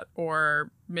shot,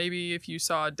 or maybe if you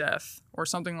saw a death or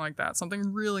something like that,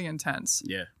 something really intense.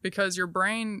 Yeah. Because your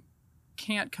brain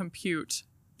can't compute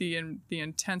the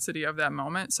intensity of that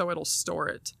moment, so it'll store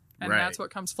it. And Right. that's what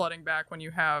comes flooding back when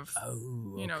you have,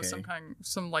 Oh, you know, okay.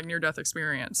 some like near-death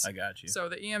experience. I got you. So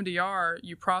the EMDR,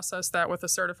 you process that with a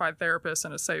certified therapist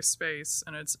in a safe space,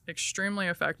 and it's extremely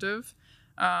effective.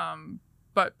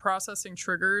 But processing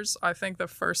triggers, I think the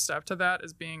first step to that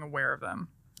is being aware of them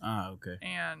Okay.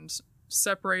 and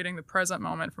separating the present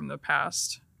moment from the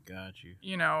past. Got you.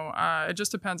 You know, it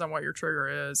just depends on what your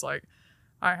trigger is. Like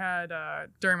I had,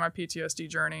 during my PTSD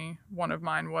journey, one of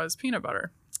mine was peanut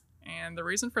butter. And the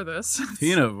reason for this,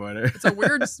 Peanut butter. it's a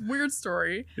weird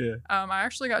story. Yeah. I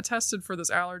actually got tested for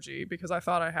this allergy because I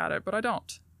thought I had it, but I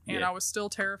don't. And Yeah. I was still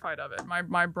terrified of it.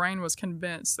 My brain was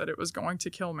convinced that it was going to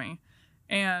kill me.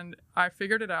 And I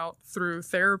figured it out through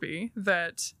therapy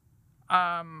that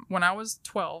when I was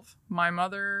 12, my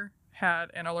mother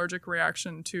had an allergic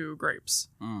reaction to grapes.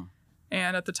 Mm.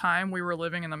 And at the time, we were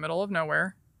living in the middle of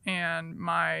nowhere, and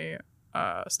my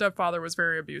stepfather was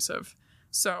very abusive.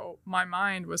 So my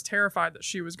mind was terrified that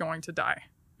she was going to die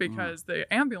because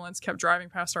the ambulance kept driving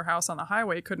past our house on the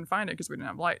highway, couldn't find it because we didn't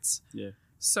have lights. Yeah.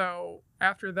 So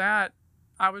after that,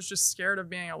 I was just scared of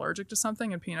being allergic to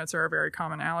something, and peanuts are a very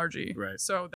common allergy. Right.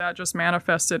 So that just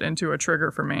manifested into a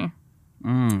trigger for me.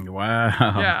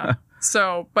 Wow. Yeah.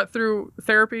 So, but through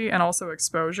therapy and also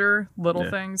exposure, little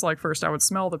Yeah. things like first I would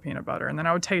smell the peanut butter and then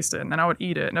I would taste it and then I would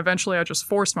eat it. And eventually I just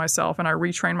forced myself and I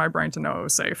retrained my brain to know it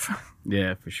was safe.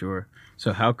 Yeah, for sure.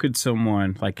 So how could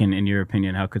someone, like in your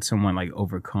opinion, how could someone like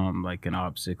overcome like an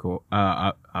obstacle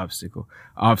or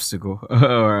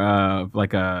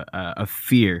like a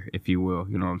fear, if you will,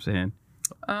 you know what I'm saying?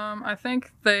 I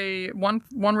think one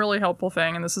really helpful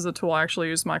thing, and this is a tool I actually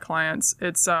use with my clients.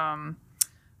 It's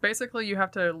basically you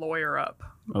have to lawyer up.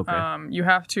 Okay. You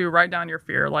have to write down your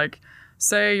fear. Like,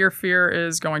 say your fear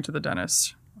is going to the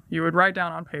dentist. You would write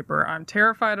down on paper, I'm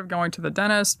terrified of going to the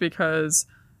dentist because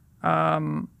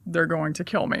they're going to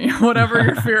kill me. Whatever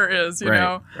your fear is, you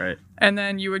know? Right. And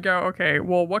then you would go, okay,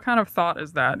 well, what kind of thought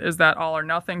is that? Is that all or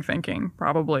nothing thinking?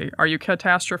 Probably. Are you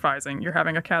catastrophizing? You're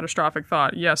having a catastrophic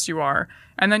thought. Yes, you are.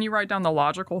 And then you write down the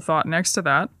logical thought next to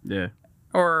that. Yeah.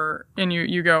 And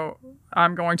you go,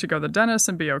 I'm going to go to the dentist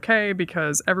and be okay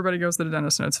because everybody goes to the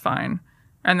dentist and it's fine.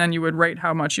 And then you would rate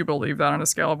how much you believe that on a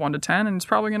scale of 1 to 10, and it's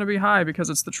probably going to be high because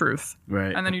it's the truth.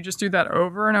 Right. And then you just do that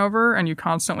over and over, and you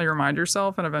constantly remind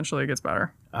yourself, and eventually it gets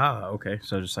better. Okay.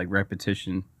 So just like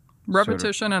repetition.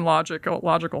 Repetition and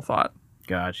logical thought.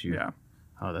 Got you. Yeah.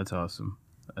 Oh, that's awesome.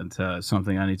 That's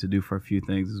something I need to do for a few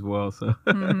things as well. So,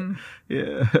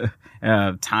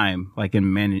 yeah. Time, like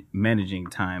in managing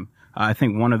time. I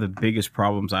think one of the biggest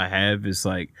problems I have is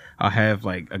like I'll have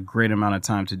like a great amount of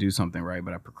time to do something, right?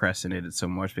 But I procrastinate it so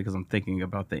much because I'm thinking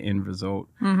about the end result.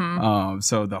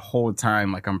 So the whole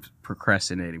time, like I'm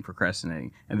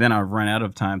procrastinating, and then I run out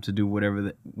of time to do whatever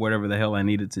the hell I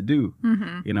needed to do.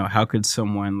 You know, how could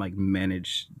someone like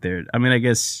manage their? I mean, I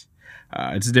guess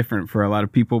it's different for a lot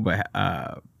of people, but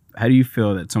how do you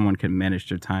feel that someone can manage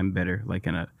their time better, like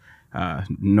in a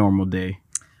normal day?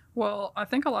 Well, I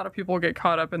think a lot of people get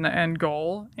caught up in the end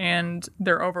goal and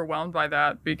they're overwhelmed by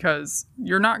that because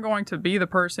you're not going to be the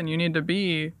person you need to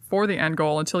be for the end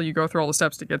goal until you go through all the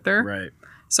steps to get there. Right.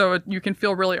 So you can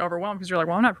feel really overwhelmed because you're like,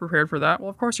 well, I'm not prepared for that. Well,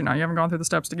 of course you're not. You haven't gone through the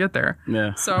steps to get there.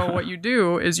 Yeah. So what you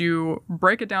do is you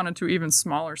break it down into even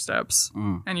smaller steps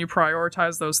and you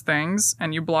prioritize those things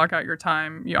and you block out your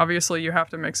time. Obviously, you have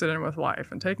to mix it in with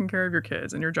life and taking care of your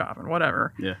kids and your job and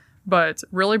whatever. Yeah. But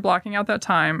really blocking out that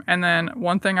time. And then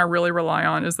one thing I really rely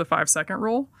on is the 5-second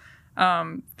rule.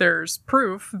 There's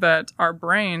proof that our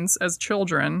brains as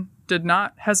children did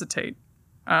not hesitate.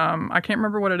 I can't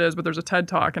remember what it is, but there's a TED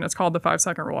Talk and it's called the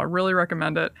 5-second rule. I really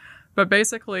recommend it. But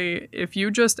basically, if you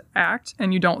just act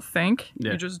and you don't think,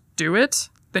 you just do it,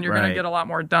 then you're going to get a lot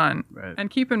more done. Right.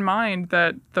 And keep in mind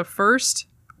that the first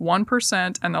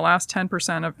 1% and the last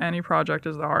 10% of any project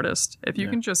is the hardest. If you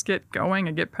can just get going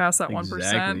and get past that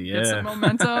 1%, get some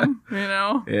momentum, you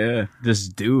know? Yeah,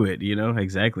 just do it, you know?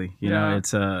 Exactly. You know,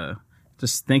 it's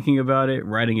just thinking about it,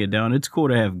 writing it down. It's cool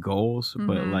to have goals,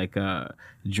 but like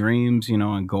dreams, you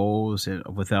know, and goals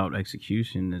without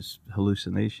execution is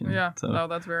hallucination. Yeah, so. No,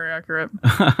 that's very accurate.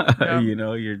 You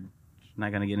know, you're not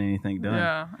going to get anything done.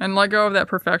 Yeah, and let go of that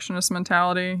perfectionist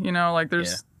mentality, you know, like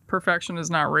perfection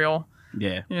is not real.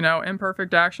 Yeah. You know,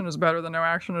 imperfect action is better than no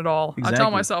action at all. Exactly. I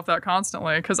tell myself that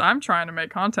constantly because I'm trying to make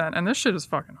content and this shit is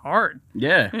fucking hard.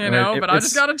 Yeah. You know, but I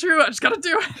just got to do it. I just got to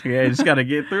do it. Yeah, you just got to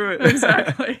get through it.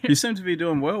 Exactly. You seem to be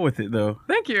doing well with it, though.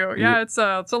 Thank you. Yeah, it's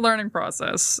a learning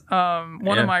process.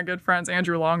 One of my good friends,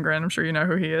 Andrew Longren, I'm sure you know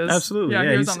who he is. Absolutely.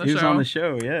 Yeah, he was on the show. He was on the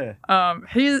show,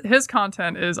 yeah. His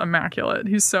content is immaculate.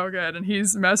 He's so good. And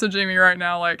he's messaging me right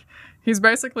now like, He's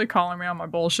basically calling me on my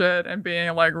bullshit and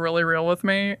being like really real with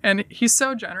me. And he's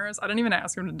so generous. I didn't even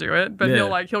ask him to do it, but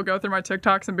he'll go through my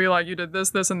TikToks and be like, you did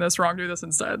this, and this wrong, do this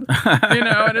instead.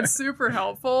 And it's super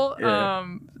helpful. Yeah.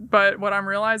 But what I'm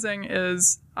realizing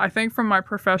is I think from my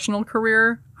professional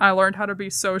career, I learned how to be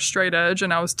so straight edge,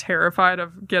 and I was terrified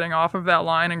of getting off of that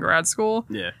line in grad school.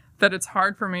 Yeah. That it's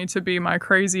hard for me to be my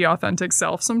crazy, authentic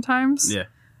self sometimes. Yeah.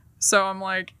 So I'm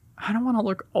like, I don't want to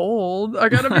look old. I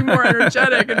got to be more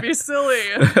energetic and be silly.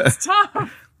 It's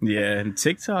tough. Yeah, and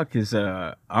TikTok is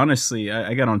honestly,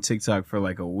 I got on TikTok for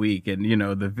like a week, and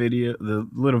the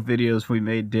little videos we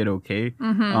made did okay.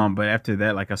 Mm-hmm. But after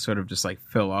that, like I sort of just like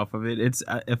fell off of it.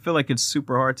 I feel like it's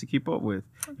super hard to keep up with.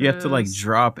 You have to like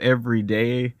drop every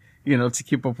day, to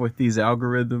keep up with these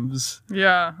algorithms.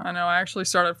 Yeah, I know. I actually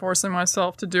started forcing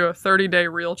myself to do a 30-day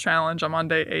reel challenge. I'm on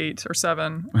day 8 or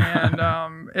 7.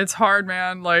 And it's hard,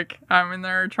 man. Like, I'm in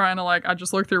there trying to, like, I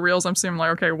just look through reels. I'm seeing, like,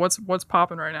 okay, what's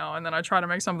popping right now? And then I try to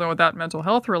make something with that mental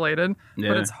health related. Yeah.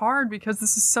 But it's hard because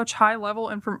this is such high level.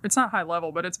 It's not high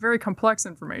level, but it's very complex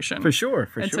information. For sure.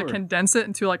 And to condense it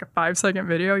into, like, a 5-second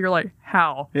video, you're like,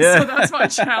 how? Yeah. So that's my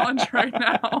challenge right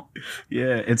now.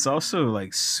 Yeah. It's also,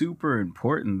 like, super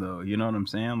important, though. You know what I'm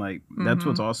saying? Like, that's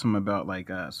what's awesome about like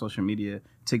social media,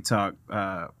 TikTok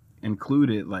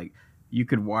included. Like, you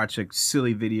could watch a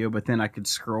silly video, but then I could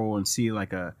scroll and see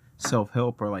like a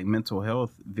self-help or like mental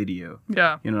health video.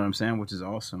 Yeah. You know what I'm saying? Which is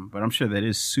awesome. But I'm sure that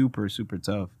is super, super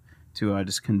tough to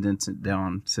just condense it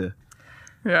down to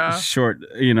short,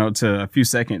 to a few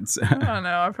seconds. I don't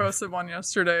know. I posted one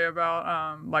yesterday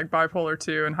about like bipolar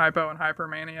 2 and hypo and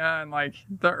hypermania and like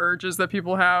the urges that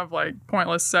people have, like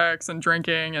pointless sex and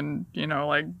drinking and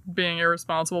like being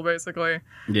irresponsible basically.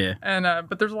 Yeah. And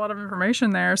but there's a lot of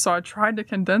information there, so I tried to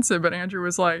condense it, but Andrew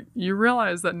was like, you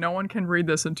realize that no one can read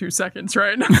this in 2 seconds,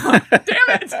 right? And I'm like, damn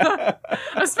it.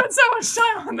 I spent so much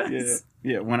time on this.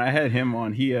 Yeah, when I had him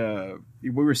on, we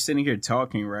were sitting here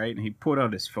talking, right? And he pulled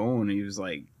out his phone and he was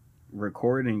like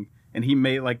recording, and he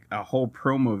made like a whole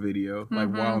promo video, like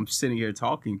while I'm sitting here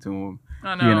talking to him.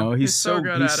 I know. He's so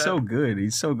good.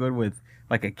 He's so good with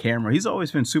like a camera. He's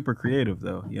always been super creative,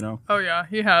 though. Oh yeah,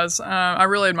 he has. I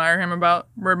really admire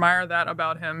that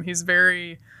about him.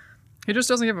 He just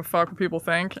doesn't give a fuck what people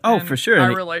think. Oh, for sure. I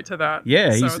relate to that.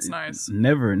 Yeah, so it's nice.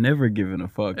 Never giving a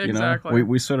fuck. Exactly.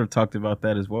 We sort of talked about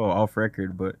that as well, off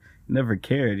record, but never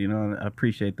cared. And I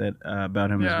appreciate that about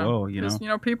him as well.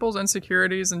 People's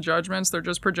insecurities and judgments, they're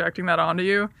just projecting that onto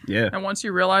you. Yeah. And once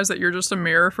you realize that you're just a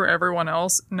mirror for everyone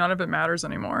else, none of it matters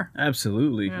anymore.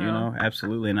 Absolutely.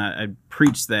 Absolutely. And I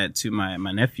preach that to my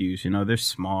nephews. They're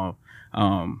small.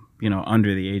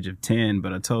 Under the age of 10,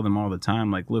 but I tell them all the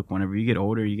time, like, look, whenever you get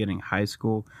older, you're getting high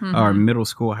school or middle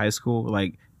school, high school,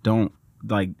 like,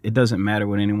 it doesn't matter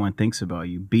what anyone thinks about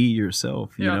you. Be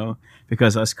yourself, you know,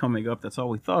 because us coming up, that's all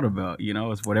we thought about,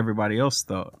 is what everybody else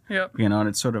thought, and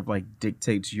it sort of like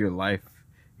dictates your life,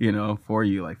 for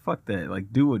you. Like, fuck that.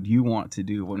 Like, do what you want to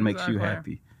do, what makes you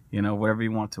happy, whatever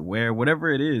you want to wear, whatever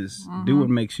it is, do what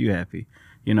makes you happy.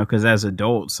 Because as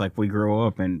adults, like, we grow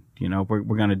up and, we're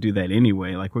going to do that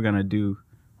anyway. Like, we're going to do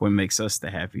what makes us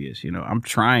the happiest. I'm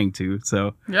trying to.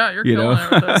 So, yeah, you're killing it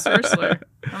with this. Seriously.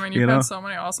 I mean, you've had so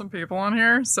many awesome people on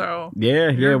here. So,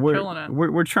 we're killing it.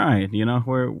 We're trying,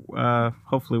 we're,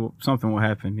 hopefully something will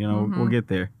happen. We'll get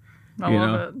there. I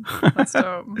love it. That's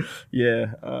dope.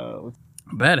 Yeah.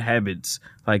 Bad habits.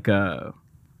 Like, how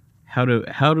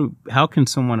can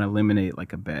someone eliminate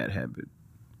like a bad habit?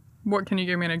 What can you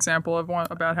give me an example of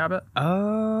a bad habit?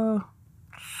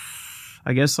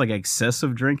 I guess like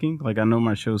excessive drinking. Like, I know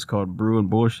my show's called Brew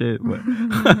and Bullshit, but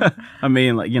I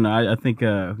mean, like, I think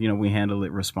we handle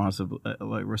it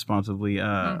responsibly.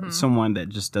 Someone that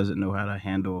just doesn't know how to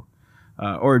handle,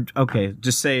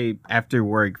 just say after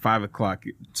work, 5 o'clock,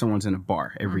 someone's in a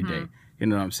bar every day. You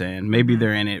know what I'm saying? Maybe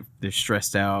they're in it, they're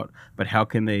stressed out, but how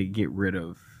can they get rid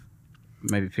of?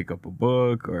 Maybe pick up a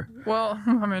book or... Well,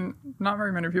 I mean, not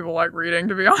very many people like reading,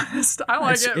 to be honest. I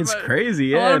like it, it's but crazy.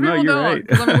 Yeah, no, you're right.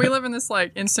 I mean, we live in this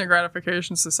like instant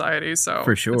gratification society, so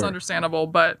for sure, it's understandable.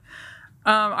 But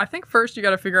I think first you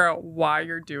got to figure out why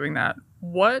you're doing that.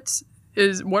 What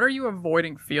are you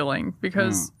avoiding feeling?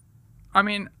 Because, I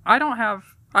mean, I don't have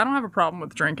a problem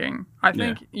with drinking. I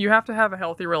think you have to have a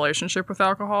healthy relationship with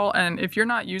alcohol. And if you're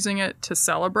not using it to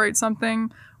celebrate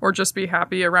something or just be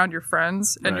happy around your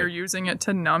friends and you're using it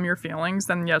to numb your feelings,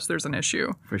 then yes, there's an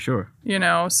issue. For sure.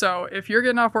 So if you're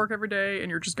getting off work every day and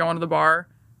you're just going to the bar,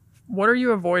 what are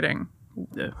you avoiding?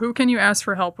 Yeah. Who can you ask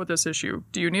for help with this issue?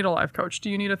 Do you need a life coach? Do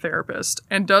you need a therapist?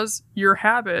 And does your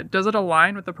habit, does it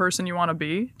align with the person you want to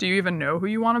be? Do you even know who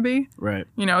you want to be? Right.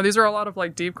 These are a lot of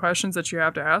like deep questions that you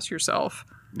have to ask yourself.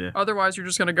 Yeah. Otherwise, you're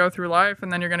just going to go through life,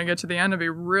 and then you're going to get to the end and be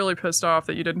really pissed off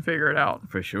that you didn't figure it out.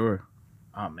 For sure.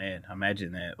 Oh man,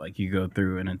 imagine that. Like you go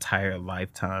through an entire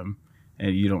lifetime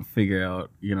and you don't figure out,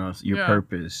 you know, your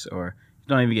purpose, or you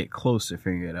don't even get close to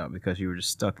figuring it out because you were just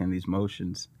stuck in these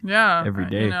motions. Yeah. Every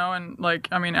day. You know, and like,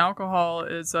 I mean, alcohol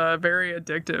is very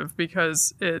addictive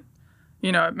because it,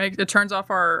 you know, it turns off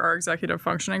our executive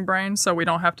functioning brain, so we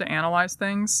don't have to analyze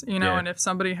things, you know, and if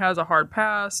somebody has a hard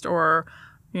past or,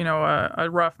 you know, a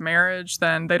rough marriage,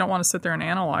 then they don't want to sit there and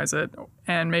analyze it.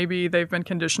 And maybe they've been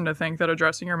conditioned to think that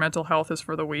addressing your mental health is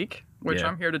for the weak, which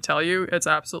I'm here to tell you, it's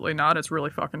absolutely not. It's really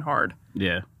fucking hard.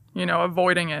 Yeah. You know,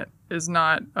 avoiding it is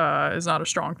not a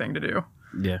strong thing to do.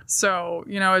 Yeah. So,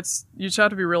 you know, you just have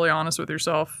to be really honest with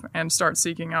yourself and start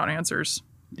seeking out answers.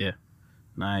 Yeah.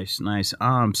 Nice.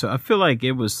 So I feel like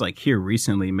it was like here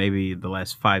recently, maybe the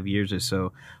last 5 years or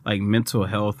so, like mental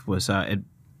health was,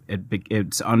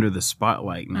 it's under the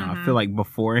spotlight now. I feel like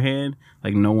beforehand,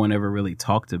 like no one ever really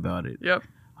talked about it. Yep.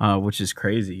 Which is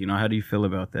crazy. You know, how do you feel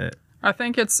about that? I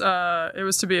think it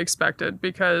was to be expected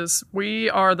because we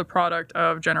are the product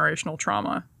of generational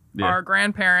trauma. Yeah. Our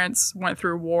grandparents went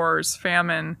through wars,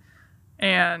 famine,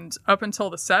 and up until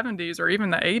the 70s or even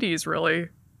the 80s, really,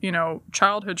 you know,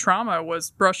 childhood trauma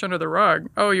was brushed under the rug.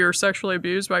 Oh, you're sexually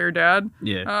abused by your dad?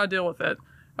 Yeah. Deal with it.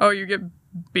 Oh, you get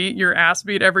your ass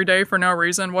beat every day for no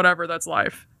reason, whatever, that's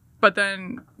life. But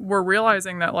then we're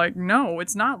realizing that, like, no,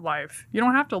 it's not life. You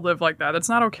don't have to live like that. That's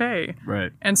not okay.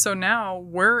 Right. And so now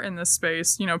we're in this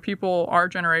space, you know, people, our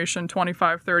generation,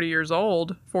 25, 30 years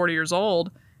old, 40 years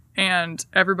old, and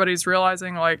everybody's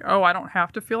realizing, like, oh, I don't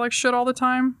have to feel like shit all the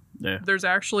time. Yeah. There's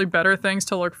actually better things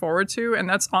to look forward to. And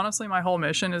that's honestly my whole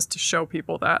mission, is to show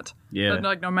people that. Yeah. That,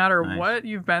 like, no matter what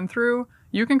you've been through,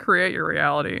 you can create your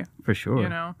reality. For sure. You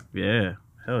know? Yeah.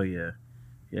 Hell yeah.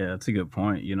 Yeah, that's a good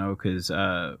point, you know, because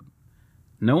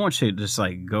no one should just,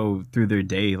 like, go through their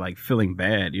day, like, feeling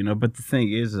bad, you know? But the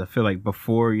thing is I feel like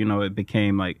before, you know, it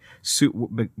became, like,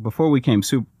 before we became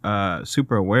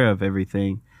super aware of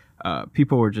everything,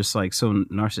 people were just, like, so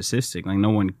narcissistic. Like, no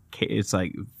one it's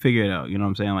like, figure it out, you know what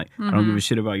I'm saying? Like, I don't give a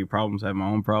shit about your problems. I have my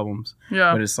own problems.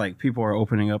 Yeah. But it's like people are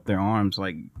opening up their arms,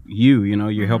 like, you know,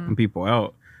 you're helping people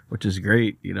out, which is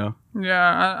great, you know?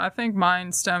 Yeah, I think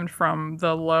mine stemmed from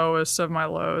the lowest of my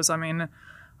lows. I mean,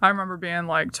 I remember being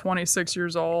like 26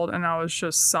 years old and I was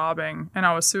just sobbing and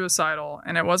I was suicidal.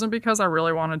 And it wasn't because I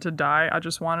really wanted to die. I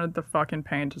just wanted the fucking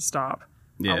pain to stop.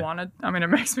 Yeah. It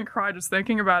makes me cry just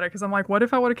thinking about it because I'm like, what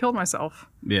if I would have killed myself?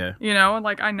 Yeah. You know, and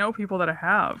like I know people that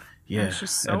have. Yeah. And it's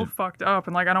just so fucked up.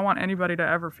 And like, I don't want anybody to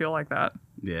ever feel like that.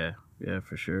 Yeah. Yeah,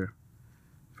 for sure.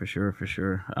 For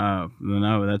sure.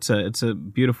 No, it's a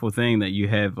beautiful thing that you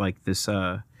have, like, this,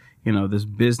 you know, this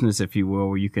business, if you will,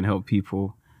 where you can help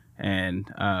people. And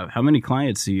how many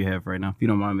clients do you have right now, if you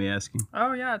don't mind me asking?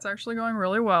 Oh, yeah, it's actually going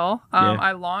really well. Yeah.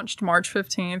 I launched March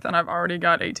 15th, and I've already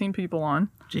got 18 people on.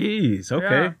 Jeez,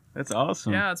 okay. Yeah. That's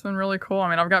awesome. Yeah, it's been really cool. I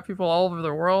mean, I've got people all over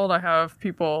the world. I have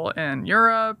people in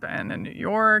Europe and in New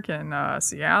York and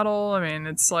Seattle. I mean,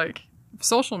 it's like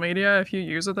social media, if you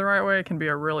use it the right way, it can be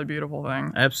a really beautiful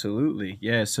thing. Absolutely.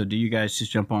 Yeah. So do you guys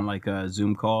just jump on, like,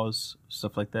 Zoom calls,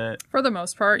 stuff like that? For the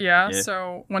most part, yeah.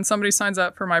 So when somebody signs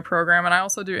up for my program, and I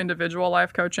also do individual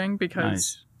life coaching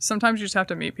because sometimes you just have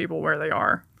to meet people where they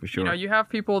are. For sure. You know, you have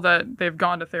people that they've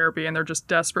gone to therapy and they're just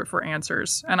desperate for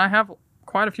answers. And I have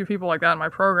quite a few people like that in my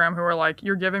program who are like,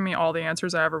 you're giving me all the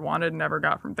answers I ever wanted and never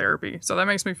got from therapy. So that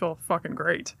makes me feel fucking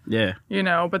great. Yeah. You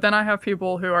know, but then I have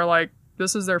people who are like,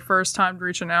 this is their first time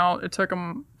reaching out. It took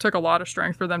a lot of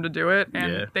strength for them to do it,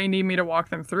 and they need me to walk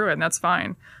them through it, and that's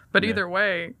fine. But either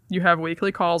way, you have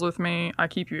weekly calls with me. I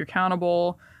keep you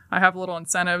accountable. I have little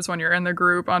incentives when you're in the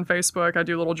group on Facebook. I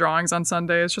do little drawings on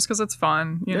Sundays just because it's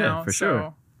fun, you know? For sure.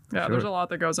 So, yeah, there's a lot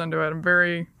that goes into it. I'm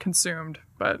very consumed,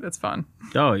 but it's fun.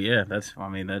 Oh, yeah. That's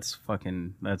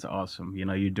awesome. You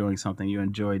know, you're doing something you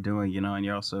enjoy doing, you know, and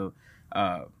you're also...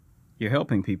 you're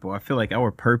helping people. I feel like our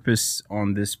purpose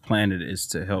on this planet is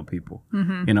to help people,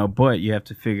 you know, but you have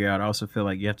to figure out, I also feel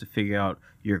like you have to figure out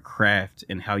your craft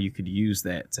and how you could use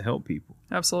that to help people.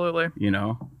 Absolutely. You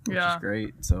know, which is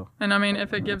great. So, and I mean,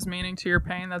 if it gives meaning to your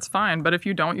pain, that's fine. But if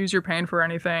you don't use your pain for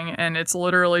anything and it's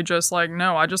literally just like,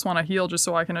 no, I just want to heal just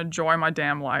so I can enjoy my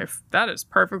damn life, that is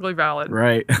perfectly valid.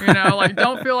 Right. You know, like,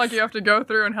 don't feel like you have to go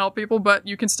through and help people, but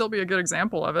you can still be a good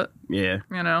example of it. Yeah.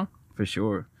 You know? For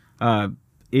sure.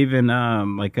 Even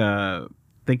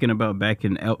thinking about back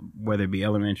in whether it be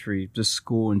elementary, just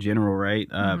school in general, right?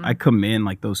 I commend,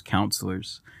 like, those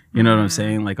counselors. You know what I'm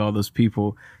saying? Like, all those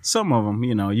people. Some of them,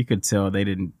 you know, you could tell they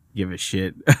didn't give a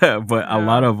shit, but a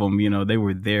lot of them, you know, they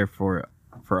were there for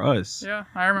for us. Yeah,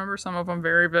 I remember some of them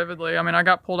very vividly. I mean, I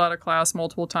got pulled out of class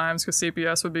multiple times because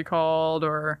CPS would be called,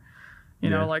 or you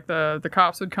know, like the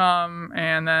cops would come,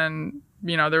 and then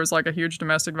you know there was like a huge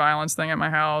domestic violence thing at my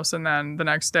house, and then the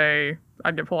next day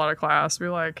I'd get pulled out of class, be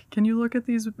like, "Can you look at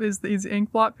these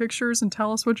ink blot pictures and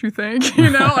tell us what you think?" You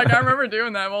know, like I remember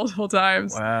doing that multiple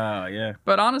times. Wow, yeah.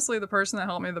 But honestly, the person that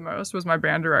helped me the most was my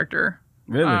band director.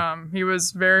 Really? He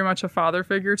was very much a father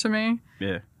figure to me.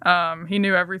 Yeah. He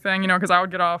knew everything, you know, because I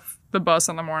would get off the bus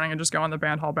in the morning and just go in the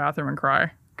band hall bathroom and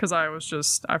cry because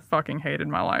I fucking hated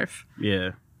my life.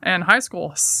 Yeah. And high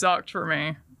school sucked for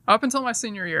me up until my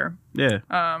senior year. Yeah.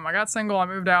 I got single, I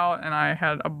moved out, and I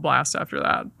had a blast after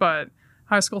that. But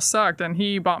high school sucked, and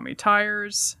he bought me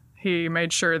tires. He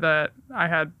made sure that I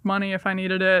had money if I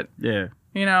needed it. Yeah.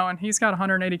 You know, and he's got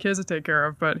 180 kids to take care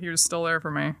of, but he was still there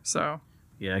for me. So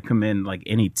yeah, I commend like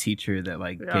any teacher that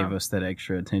like gave us that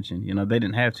extra attention. You know, they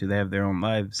didn't have to; they have their own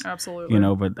lives. Absolutely. You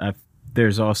know, but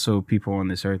there's also people on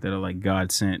this earth that are like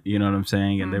God sent. You know what I'm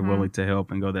saying? And they're willing to help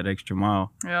and go that extra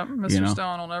mile. Yeah, Mr.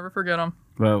 Stone, I'll never forget him.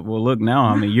 But well, look now.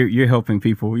 I mean, you're helping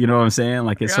people. You know what I'm saying?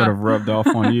 Like it sort of rubbed off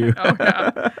on you. Oh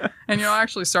yeah. And you know, I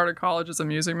actually started college as a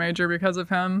music major because of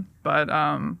him. But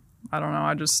I don't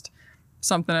know.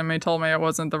 Something in me told me it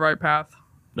wasn't the right path.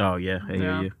 Oh yeah, I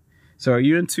hear you. So are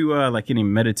you into like any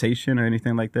meditation or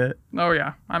anything like that? Oh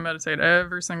yeah, I meditate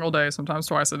every single day, sometimes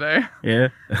twice a day. Yeah.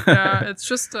 Yeah, it's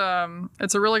just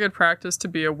it's a really good practice to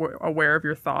be aware of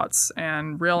your thoughts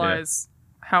and realize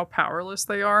how powerless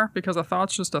they are, because a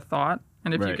thought's just a thought,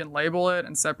 and if you can label it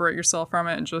and separate yourself from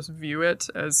it and just view it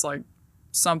as like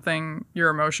something your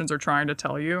emotions are trying to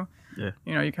tell you,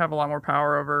 you know, you can have a lot more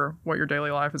power over what your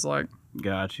daily life is like.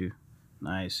 Got you.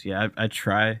 Nice. Yeah, I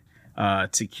try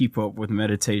to keep up with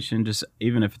meditation, just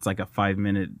even if it's like a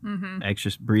 5-minute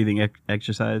breathing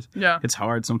exercise. Yeah, it's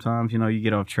hard sometimes, you know, you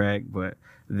get off track, but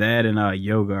that and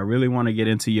yoga, I really want to get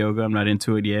into yoga. I'm not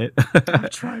into it yet. I've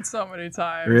tried so many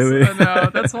times. Really? I know,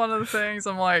 that's one of the things.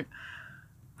 I'm like,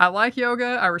 I like yoga,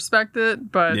 I respect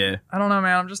it, but I don't know,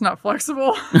 man, I'm just not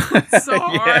flexible. It's so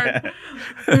hard.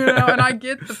 You know, and I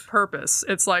get the purpose.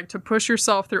 It's like to push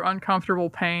yourself through uncomfortable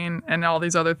pain and all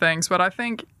these other things, but I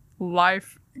think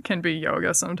life can be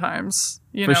yoga sometimes.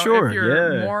 You know, if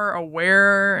you're more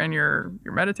aware and you're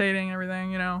meditating and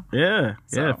everything, you know. Yeah,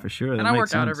 so, for sure. And I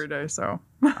work out every day, so.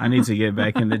 I need to get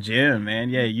back in the gym, man.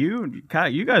 Yeah, you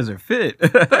guys are fit.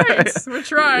 Thanks. We're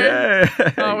trying.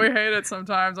 Yeah. Oh, we hate it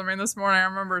sometimes. I mean, this morning I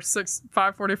remember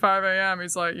 5:45 a.m.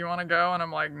 He's like, "You want to go?" And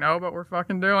I'm like, "No, but we're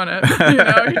fucking doing it." You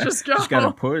know, you just go. Just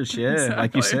gotta push. Yeah, exactly.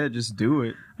 Like you said, just do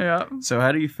it. Yeah. So,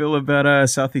 how do you feel about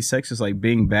Southeast Texas? Like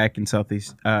being back in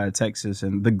Southeast Texas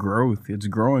and the growth. It's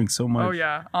growing so much. Oh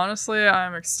yeah. Honestly,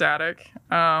 I'm ecstatic.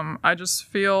 I just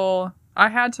feel I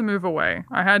had to move away.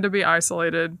 I had to be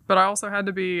isolated, but I also had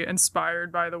to be inspired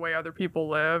by the way other people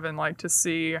live and like to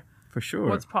see for sure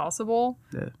what's possible.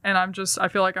 Yeah. And I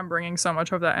feel like I'm bringing so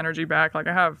much of that energy back. Like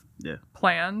I have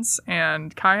plans,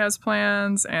 and Kai has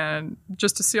plans, and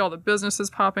just to see all the businesses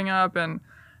popping up. And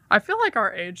I feel like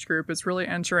our age group is really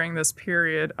entering this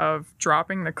period of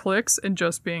dropping the cliques and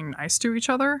just being nice to each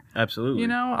other. Absolutely. You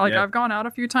know, like I've gone out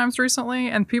a few times recently,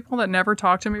 and people that never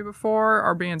talked to me before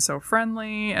are being so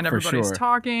friendly, and everybody's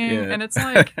talking. Yeah. And it's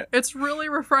like, it's really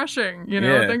refreshing. You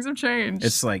know, things have changed.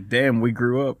 It's like, damn, we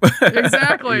grew up.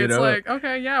 Exactly. It's like,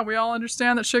 okay, yeah, we all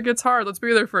understand that shit gets hard. Let's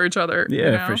be there for each other. Yeah,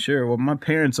 you know? For sure. Well, my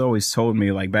parents always told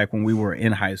me, like back when we were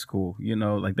in high school, you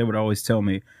know, like they would always tell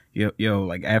me, yo,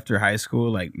 like after high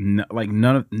school, like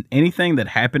none of anything that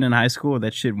happened in high school,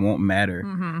 that shit won't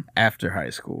matter after high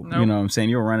school. Nope. You know what I'm saying?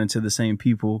 You'll run into the same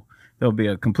people. They'll be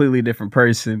a completely different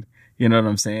person. You know what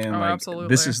I'm saying? Oh, like, absolutely.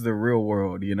 This is the real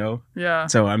world, you know? Yeah.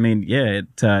 So, I mean,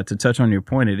 to touch on your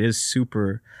point, it is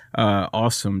super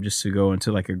awesome just to go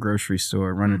into like a grocery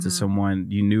store, run into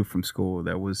someone you knew from school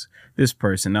that was this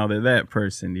person. Now they're that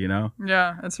person, you know?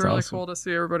 Yeah, it's really awesome. Cool to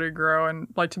see everybody grow, and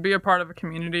like to be a part of a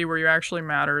community where you actually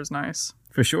matter is nice.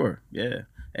 For sure, yeah.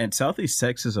 And Southeast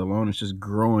Texas alone is just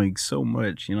growing so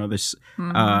much. You know, there's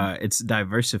it's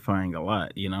diversifying a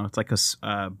lot. You know, it's like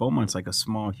Beaumont's like a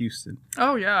small Houston.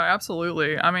 Oh yeah,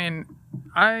 absolutely. I mean,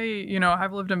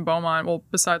 I've lived in Beaumont. Well,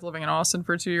 besides living in Austin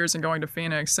for 2 years and going to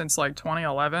Phoenix since like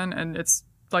 2011, and it's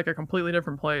like a completely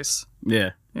different place. Yeah.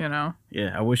 You know.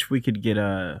 Yeah, I wish we could get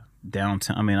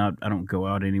downtown. I mean, I don't go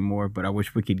out anymore, but I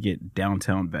wish we could get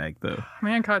downtown back though.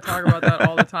 Me and Kai talk about that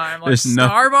all the time. Like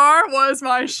Star Bar was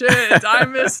my shit. I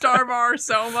miss Star Bar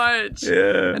so much.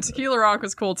 Yeah. And Tequila Rock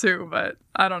was cool too, but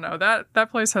I don't know.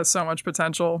 That place has so much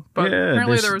potential. But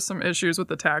apparently there was some issues with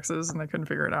the taxes and they couldn't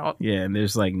figure it out. Yeah, and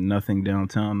there's like nothing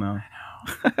downtown now.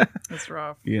 It's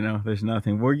rough. You know, there's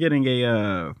nothing. We're getting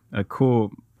a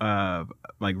cool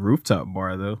like rooftop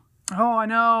bar though. Oh, I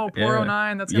know.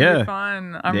 409. That's going to be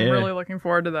fun. I'm really looking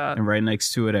forward to that. And right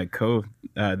next to it at Cove,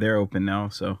 they're open now.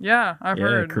 So yeah, I've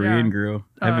heard. Korean Grill.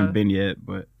 I haven't been yet,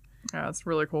 but yeah, it's a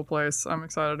really cool place. I'm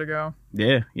excited to go.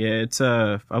 Yeah. It's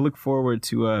I look forward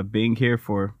to being here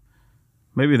for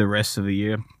maybe the rest of the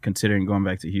year, considering going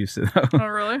back to Houston. Oh,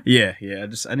 really? Yeah.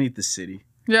 I need the city.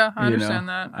 Yeah, I understand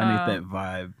that. I need that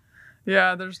vibe.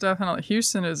 Yeah, there's definitely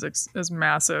Houston is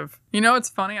massive. You know, it's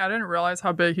funny. I didn't realize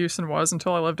how big Houston was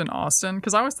until I lived in Austin,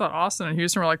 because I always thought Austin and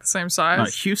Houston were like the same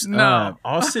size. Houston, no,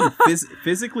 Austin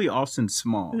physically, Austin's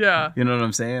small. Yeah, you know what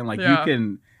I'm saying. Like you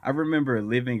can. I remember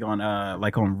living on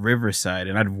on Riverside,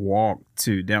 and I'd walk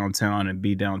to downtown and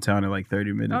be downtown in like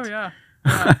 30 minutes. Oh yeah.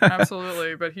 Yeah,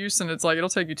 absolutely. But Houston, it's like it'll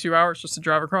take you 2 hours just to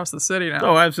drive across the city now.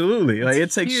 Oh, absolutely. Like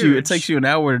it takes you an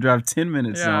hour to drive 10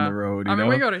 minutes down the road. I mean,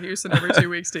 we go to Houston every 2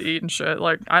 weeks to eat and shit.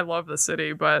 Like I love the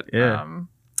city, but yeah,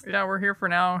 we're here for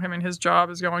now. I mean, his job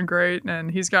is going great,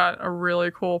 and he's got a really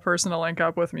cool person to link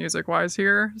up with music wise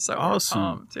here. So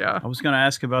awesome. Yeah, I was gonna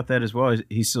ask about that as well.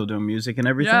 He's still doing music and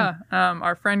everything. Yeah.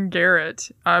 Our friend Garrett,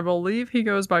 I believe he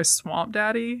goes by Swamp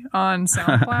Daddy on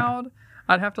SoundCloud.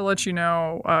 I'd have to let you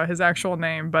know his actual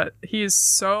name, but he is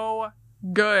so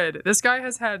good. This guy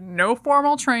has had no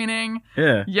formal training.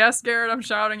 Yeah. Yes, Garrett, I'm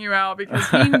shouting you out because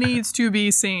he needs to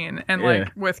be seen. And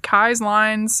like with Kai's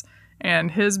lines and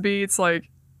his beats, like,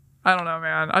 I don't know,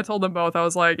 man. I told them both, I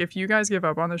was like, if you guys give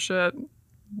up on this shit,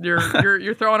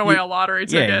 you're throwing away a lottery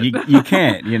ticket. Yeah, you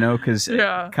can't, because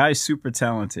Kai's super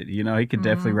talented. He could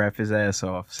definitely rap his ass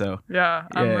off. So yeah,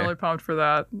 I'm really pumped for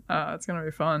that. It's gonna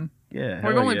be fun. Yeah,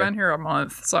 we've only been here a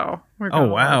month, so we've oh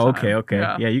wow, okay.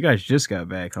 Yeah, you guys just got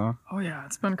back, huh? Oh yeah,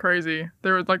 it's been crazy.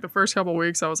 There was like the first couple of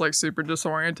weeks, I was like super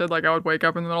disoriented. Like I would wake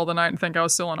up in the middle of the night and think I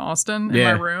was still in Austin in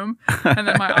my room, and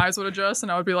then my eyes would adjust, and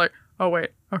I would be like, oh wait,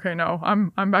 okay, no,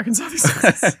 I'm back in Southeast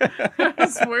Texas.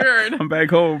 It's weird. I'm back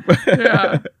home.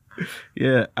 Yeah.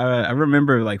 Yeah, I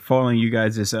remember like following you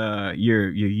guys'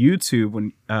 your YouTube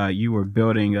when you were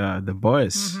building the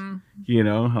bus.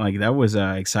 Mm-hmm. Like that was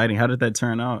exciting. How did that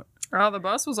turn out? Oh, the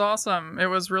bus was awesome. It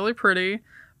was really pretty,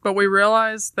 but we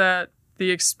realized that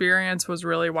the experience was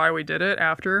really why we did it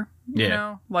after. You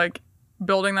know, like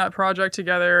building that project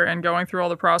together and going through all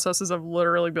the processes of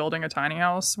literally building a tiny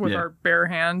house with our bare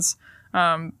hands.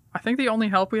 I think the only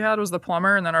help we had was the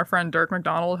plumber, and then our friend Dirk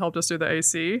McDonald helped us do the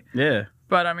AC. Yeah.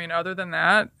 But I mean, other than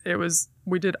that,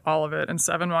 we did all of it in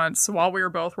 7 months while we were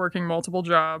both working multiple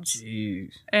jobs.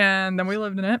 Jeez. And then we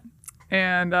lived in it.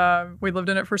 And we lived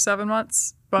in it for 7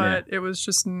 months, but it was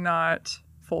just not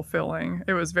fulfilling.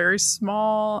 It was very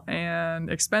small and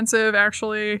expensive,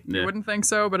 actually. You wouldn't think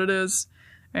so, but it is.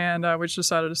 And we just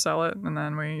decided to sell it, and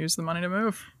then we used the money to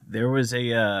move. There was I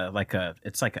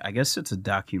guess it's a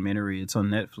documentary. It's on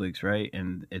Netflix, right?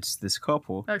 And it's this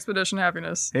couple. Expedition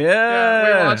Happiness.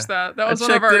 Yeah. We watched that. That was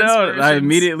one of our inspirations. inspirations. I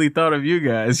immediately thought of you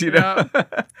guys, know?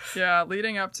 Yeah,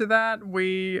 leading up to that,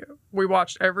 we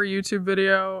watched every YouTube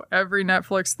video, every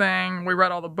Netflix thing. We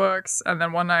read all the books, and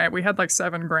then one night we had like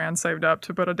 $7,000 saved up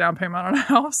to put a down payment on a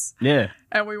house. Yeah.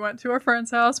 And we went to our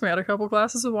friend's house. We had a couple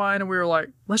glasses of wine, and we were like,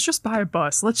 let's just buy a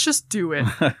bus. Let's just do it.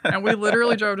 And we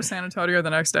literally drove to San Antonio the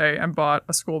next day and bought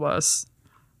a school bus.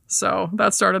 So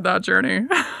that started that journey.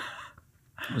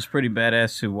 It was pretty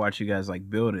badass to watch you guys like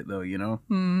build it, though. It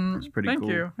was pretty cool.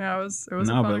 Thank you. Yeah, it was. No, a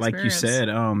fun but like experience. you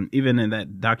said, even in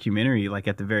that documentary, like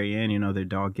at the very end, their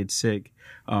dog gets sick.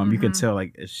 You can tell,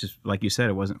 like it's just like you said,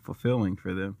 it wasn't fulfilling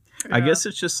for them. Yeah. I guess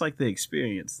it's just like the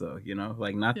experience, though.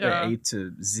 Like not the A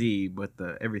to Z, but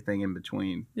the everything in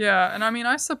between. Yeah, and I mean,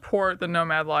 I support the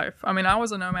nomad life. I mean, I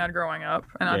was a nomad growing up,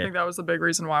 and I think that was the big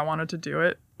reason why I wanted to do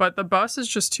it. But the bus is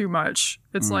just too much.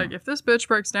 It's like, if this bitch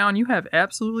breaks down, you have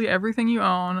absolutely everything you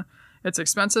own. It's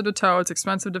expensive to tow. It's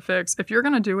expensive to fix. If you're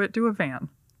going to do it, do a van.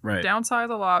 Right. Downsize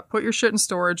a lot. Put your shit in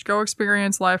storage. Go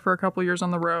experience life for a couple years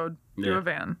on the road. Do a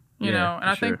van. You know?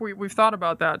 And I think we've thought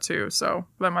about that, too. So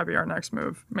that might be our next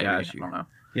move. Maybe. I don't know.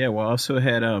 Yeah, well, I also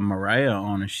had Mariah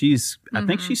on, and I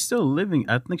think she's still living.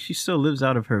 I think she still lives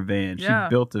out of her van. Yeah. She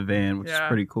built a van, which is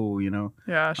pretty cool,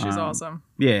 Yeah, she's awesome.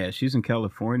 Yeah, she's in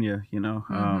California,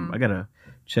 I got to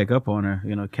check up on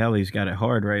her. Cali's got it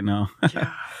hard right now.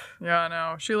 Yeah, I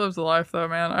know. She lives the life, though,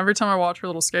 man. Every time I watch her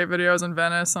little skate videos in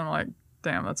Venice, I'm like,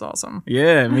 damn, that's awesome.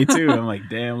 Yeah, me too. I'm like,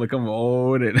 damn, look, I'm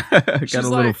old and got a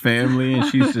little family, and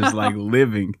she's just like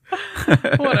living.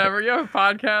 Whatever. You have a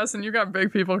podcast and you got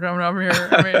big people coming up here.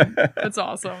 I mean, it's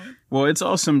awesome. Well, it's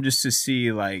awesome just to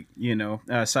see, like, you know,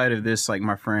 aside of this, like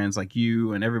my friends, like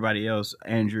you and everybody else,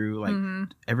 Andrew, like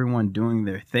everyone doing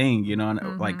their thing, you know,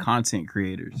 and like content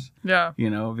creators. Yeah. You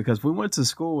know, because we went to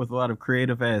school with a lot of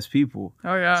creative ass people.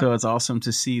 Oh yeah. So it's awesome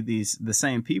to see the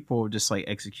same people just like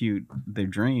execute their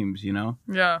dreams, you know?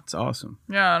 Yeah. It's awesome.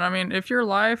 Yeah, and I mean, if your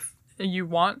life, you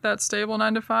want that stable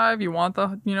 9 to 5, you want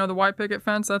the, you know, the white picket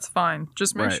fence, that's fine.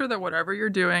 Just make sure that whatever you're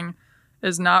doing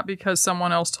is not because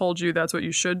someone else told you that's what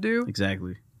you should do.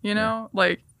 Exactly. You know,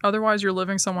 like otherwise you're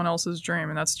living someone else's dream,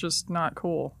 and that's just not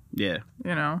cool. Yeah.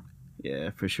 You know.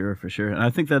 Yeah, for sure, for sure. And I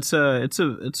think that's it's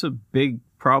a big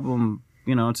problem,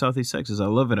 you know, in Southeast Texas. I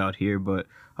love it out here, but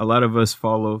a lot of us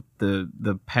follow the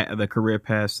career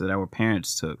paths that our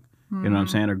parents took. You know what I'm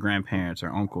saying? Or grandparents or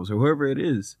uncles or whoever it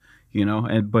is, you know?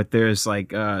 But there's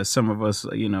like some of us,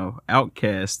 you know,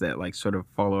 outcasts that like sort of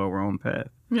follow our own path.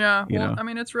 Yeah. You Well, know? I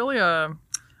mean, it's really a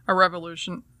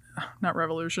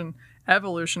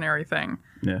evolutionary thing.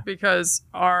 Yeah. Because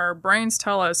our brains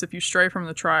tell us if you stray from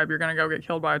the tribe, you're going to go get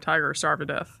killed by a tiger or starve to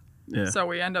death. Yeah. So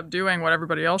we end up doing what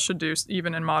everybody else should do,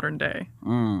 even in modern day.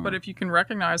 But if you can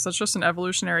recognize that's just an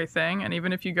evolutionary thing, and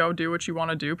even if you go do what you want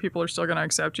to do, people are still going to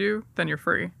accept you, then you're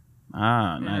free.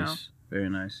 Ah, You nice. know? Very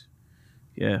nice.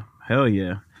 Yeah. Hell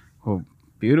yeah. Well,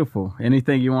 beautiful.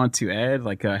 Anything you want to add?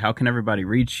 Like, how can everybody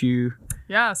reach you?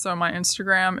 Yeah, so my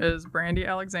Instagram is Brandy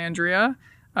Alexandria,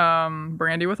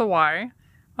 Brandy with a Y.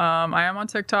 I am on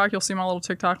TikTok. You'll see my little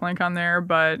TikTok link on there,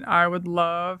 but I would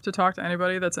love to talk to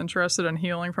anybody that's interested in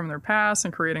healing from their past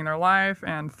and creating their life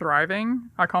and thriving.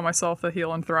 I call myself the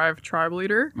Heal and Thrive Tribe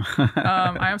Leader.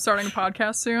 I am starting a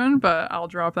podcast soon, but I'll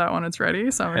drop that when it's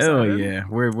ready, so I'm Hell excited. yeah.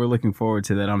 We're looking forward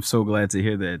to that. I'm so glad to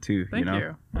hear that too. Thank you. Know?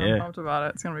 you. Yeah. I'm pumped about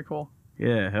it. It's going to be cool.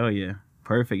 Yeah, hell yeah.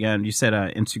 Perfect. Yeah, and you said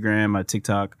Instagram,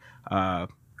 TikTok.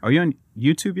 Are you on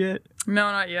YouTube yet?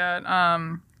 No, not yet.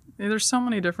 There's so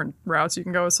many different routes you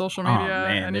can go with social Oh, media,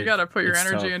 man, and you got to put your it's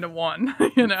energy tough. into one,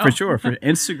 you know? For sure. For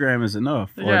Instagram is enough.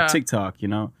 Or Yeah. TikTok, you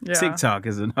know? Yeah. TikTok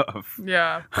is enough.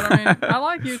 Yeah, but I mean, I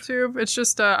like YouTube. It's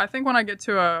just, I think when I get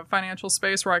to a financial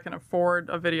space where I can afford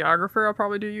a videographer, I'll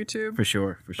probably do YouTube. For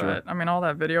sure. For sure. But I mean, all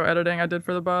that video editing I did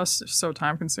for the bus is so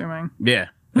time consuming. Yeah.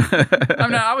 I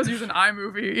mean, I was using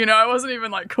iMovie, you know, it wasn't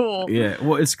even like cool. Yeah,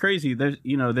 well, it's crazy.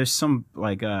 There's some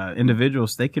like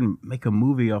individuals, they can make a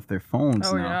movie off their phones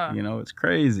Oh, now. yeah. You know, it's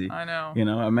crazy. I know. You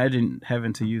know, imagine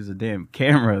having to use a damn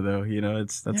camera though. You know,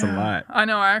 that's a Yeah. lot. I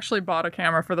know. I actually bought a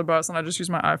camera for the bus, and I just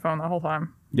used my iPhone the whole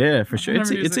time. Yeah, for sure. I've It's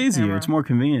never used a easier. camera. It's more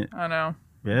convenient. I know.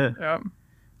 Yeah. Yep.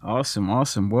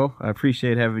 Awesome. Well, I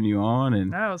appreciate having you on,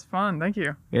 and That was fun. Thank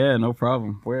you. yeah, no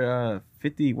problem. We're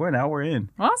an hour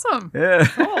in. Awesome. Yeah.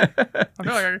 Cool. I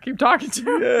feel like I could keep talking to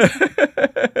you.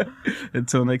 Yeah.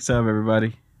 Until next time,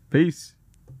 everybody. Peace.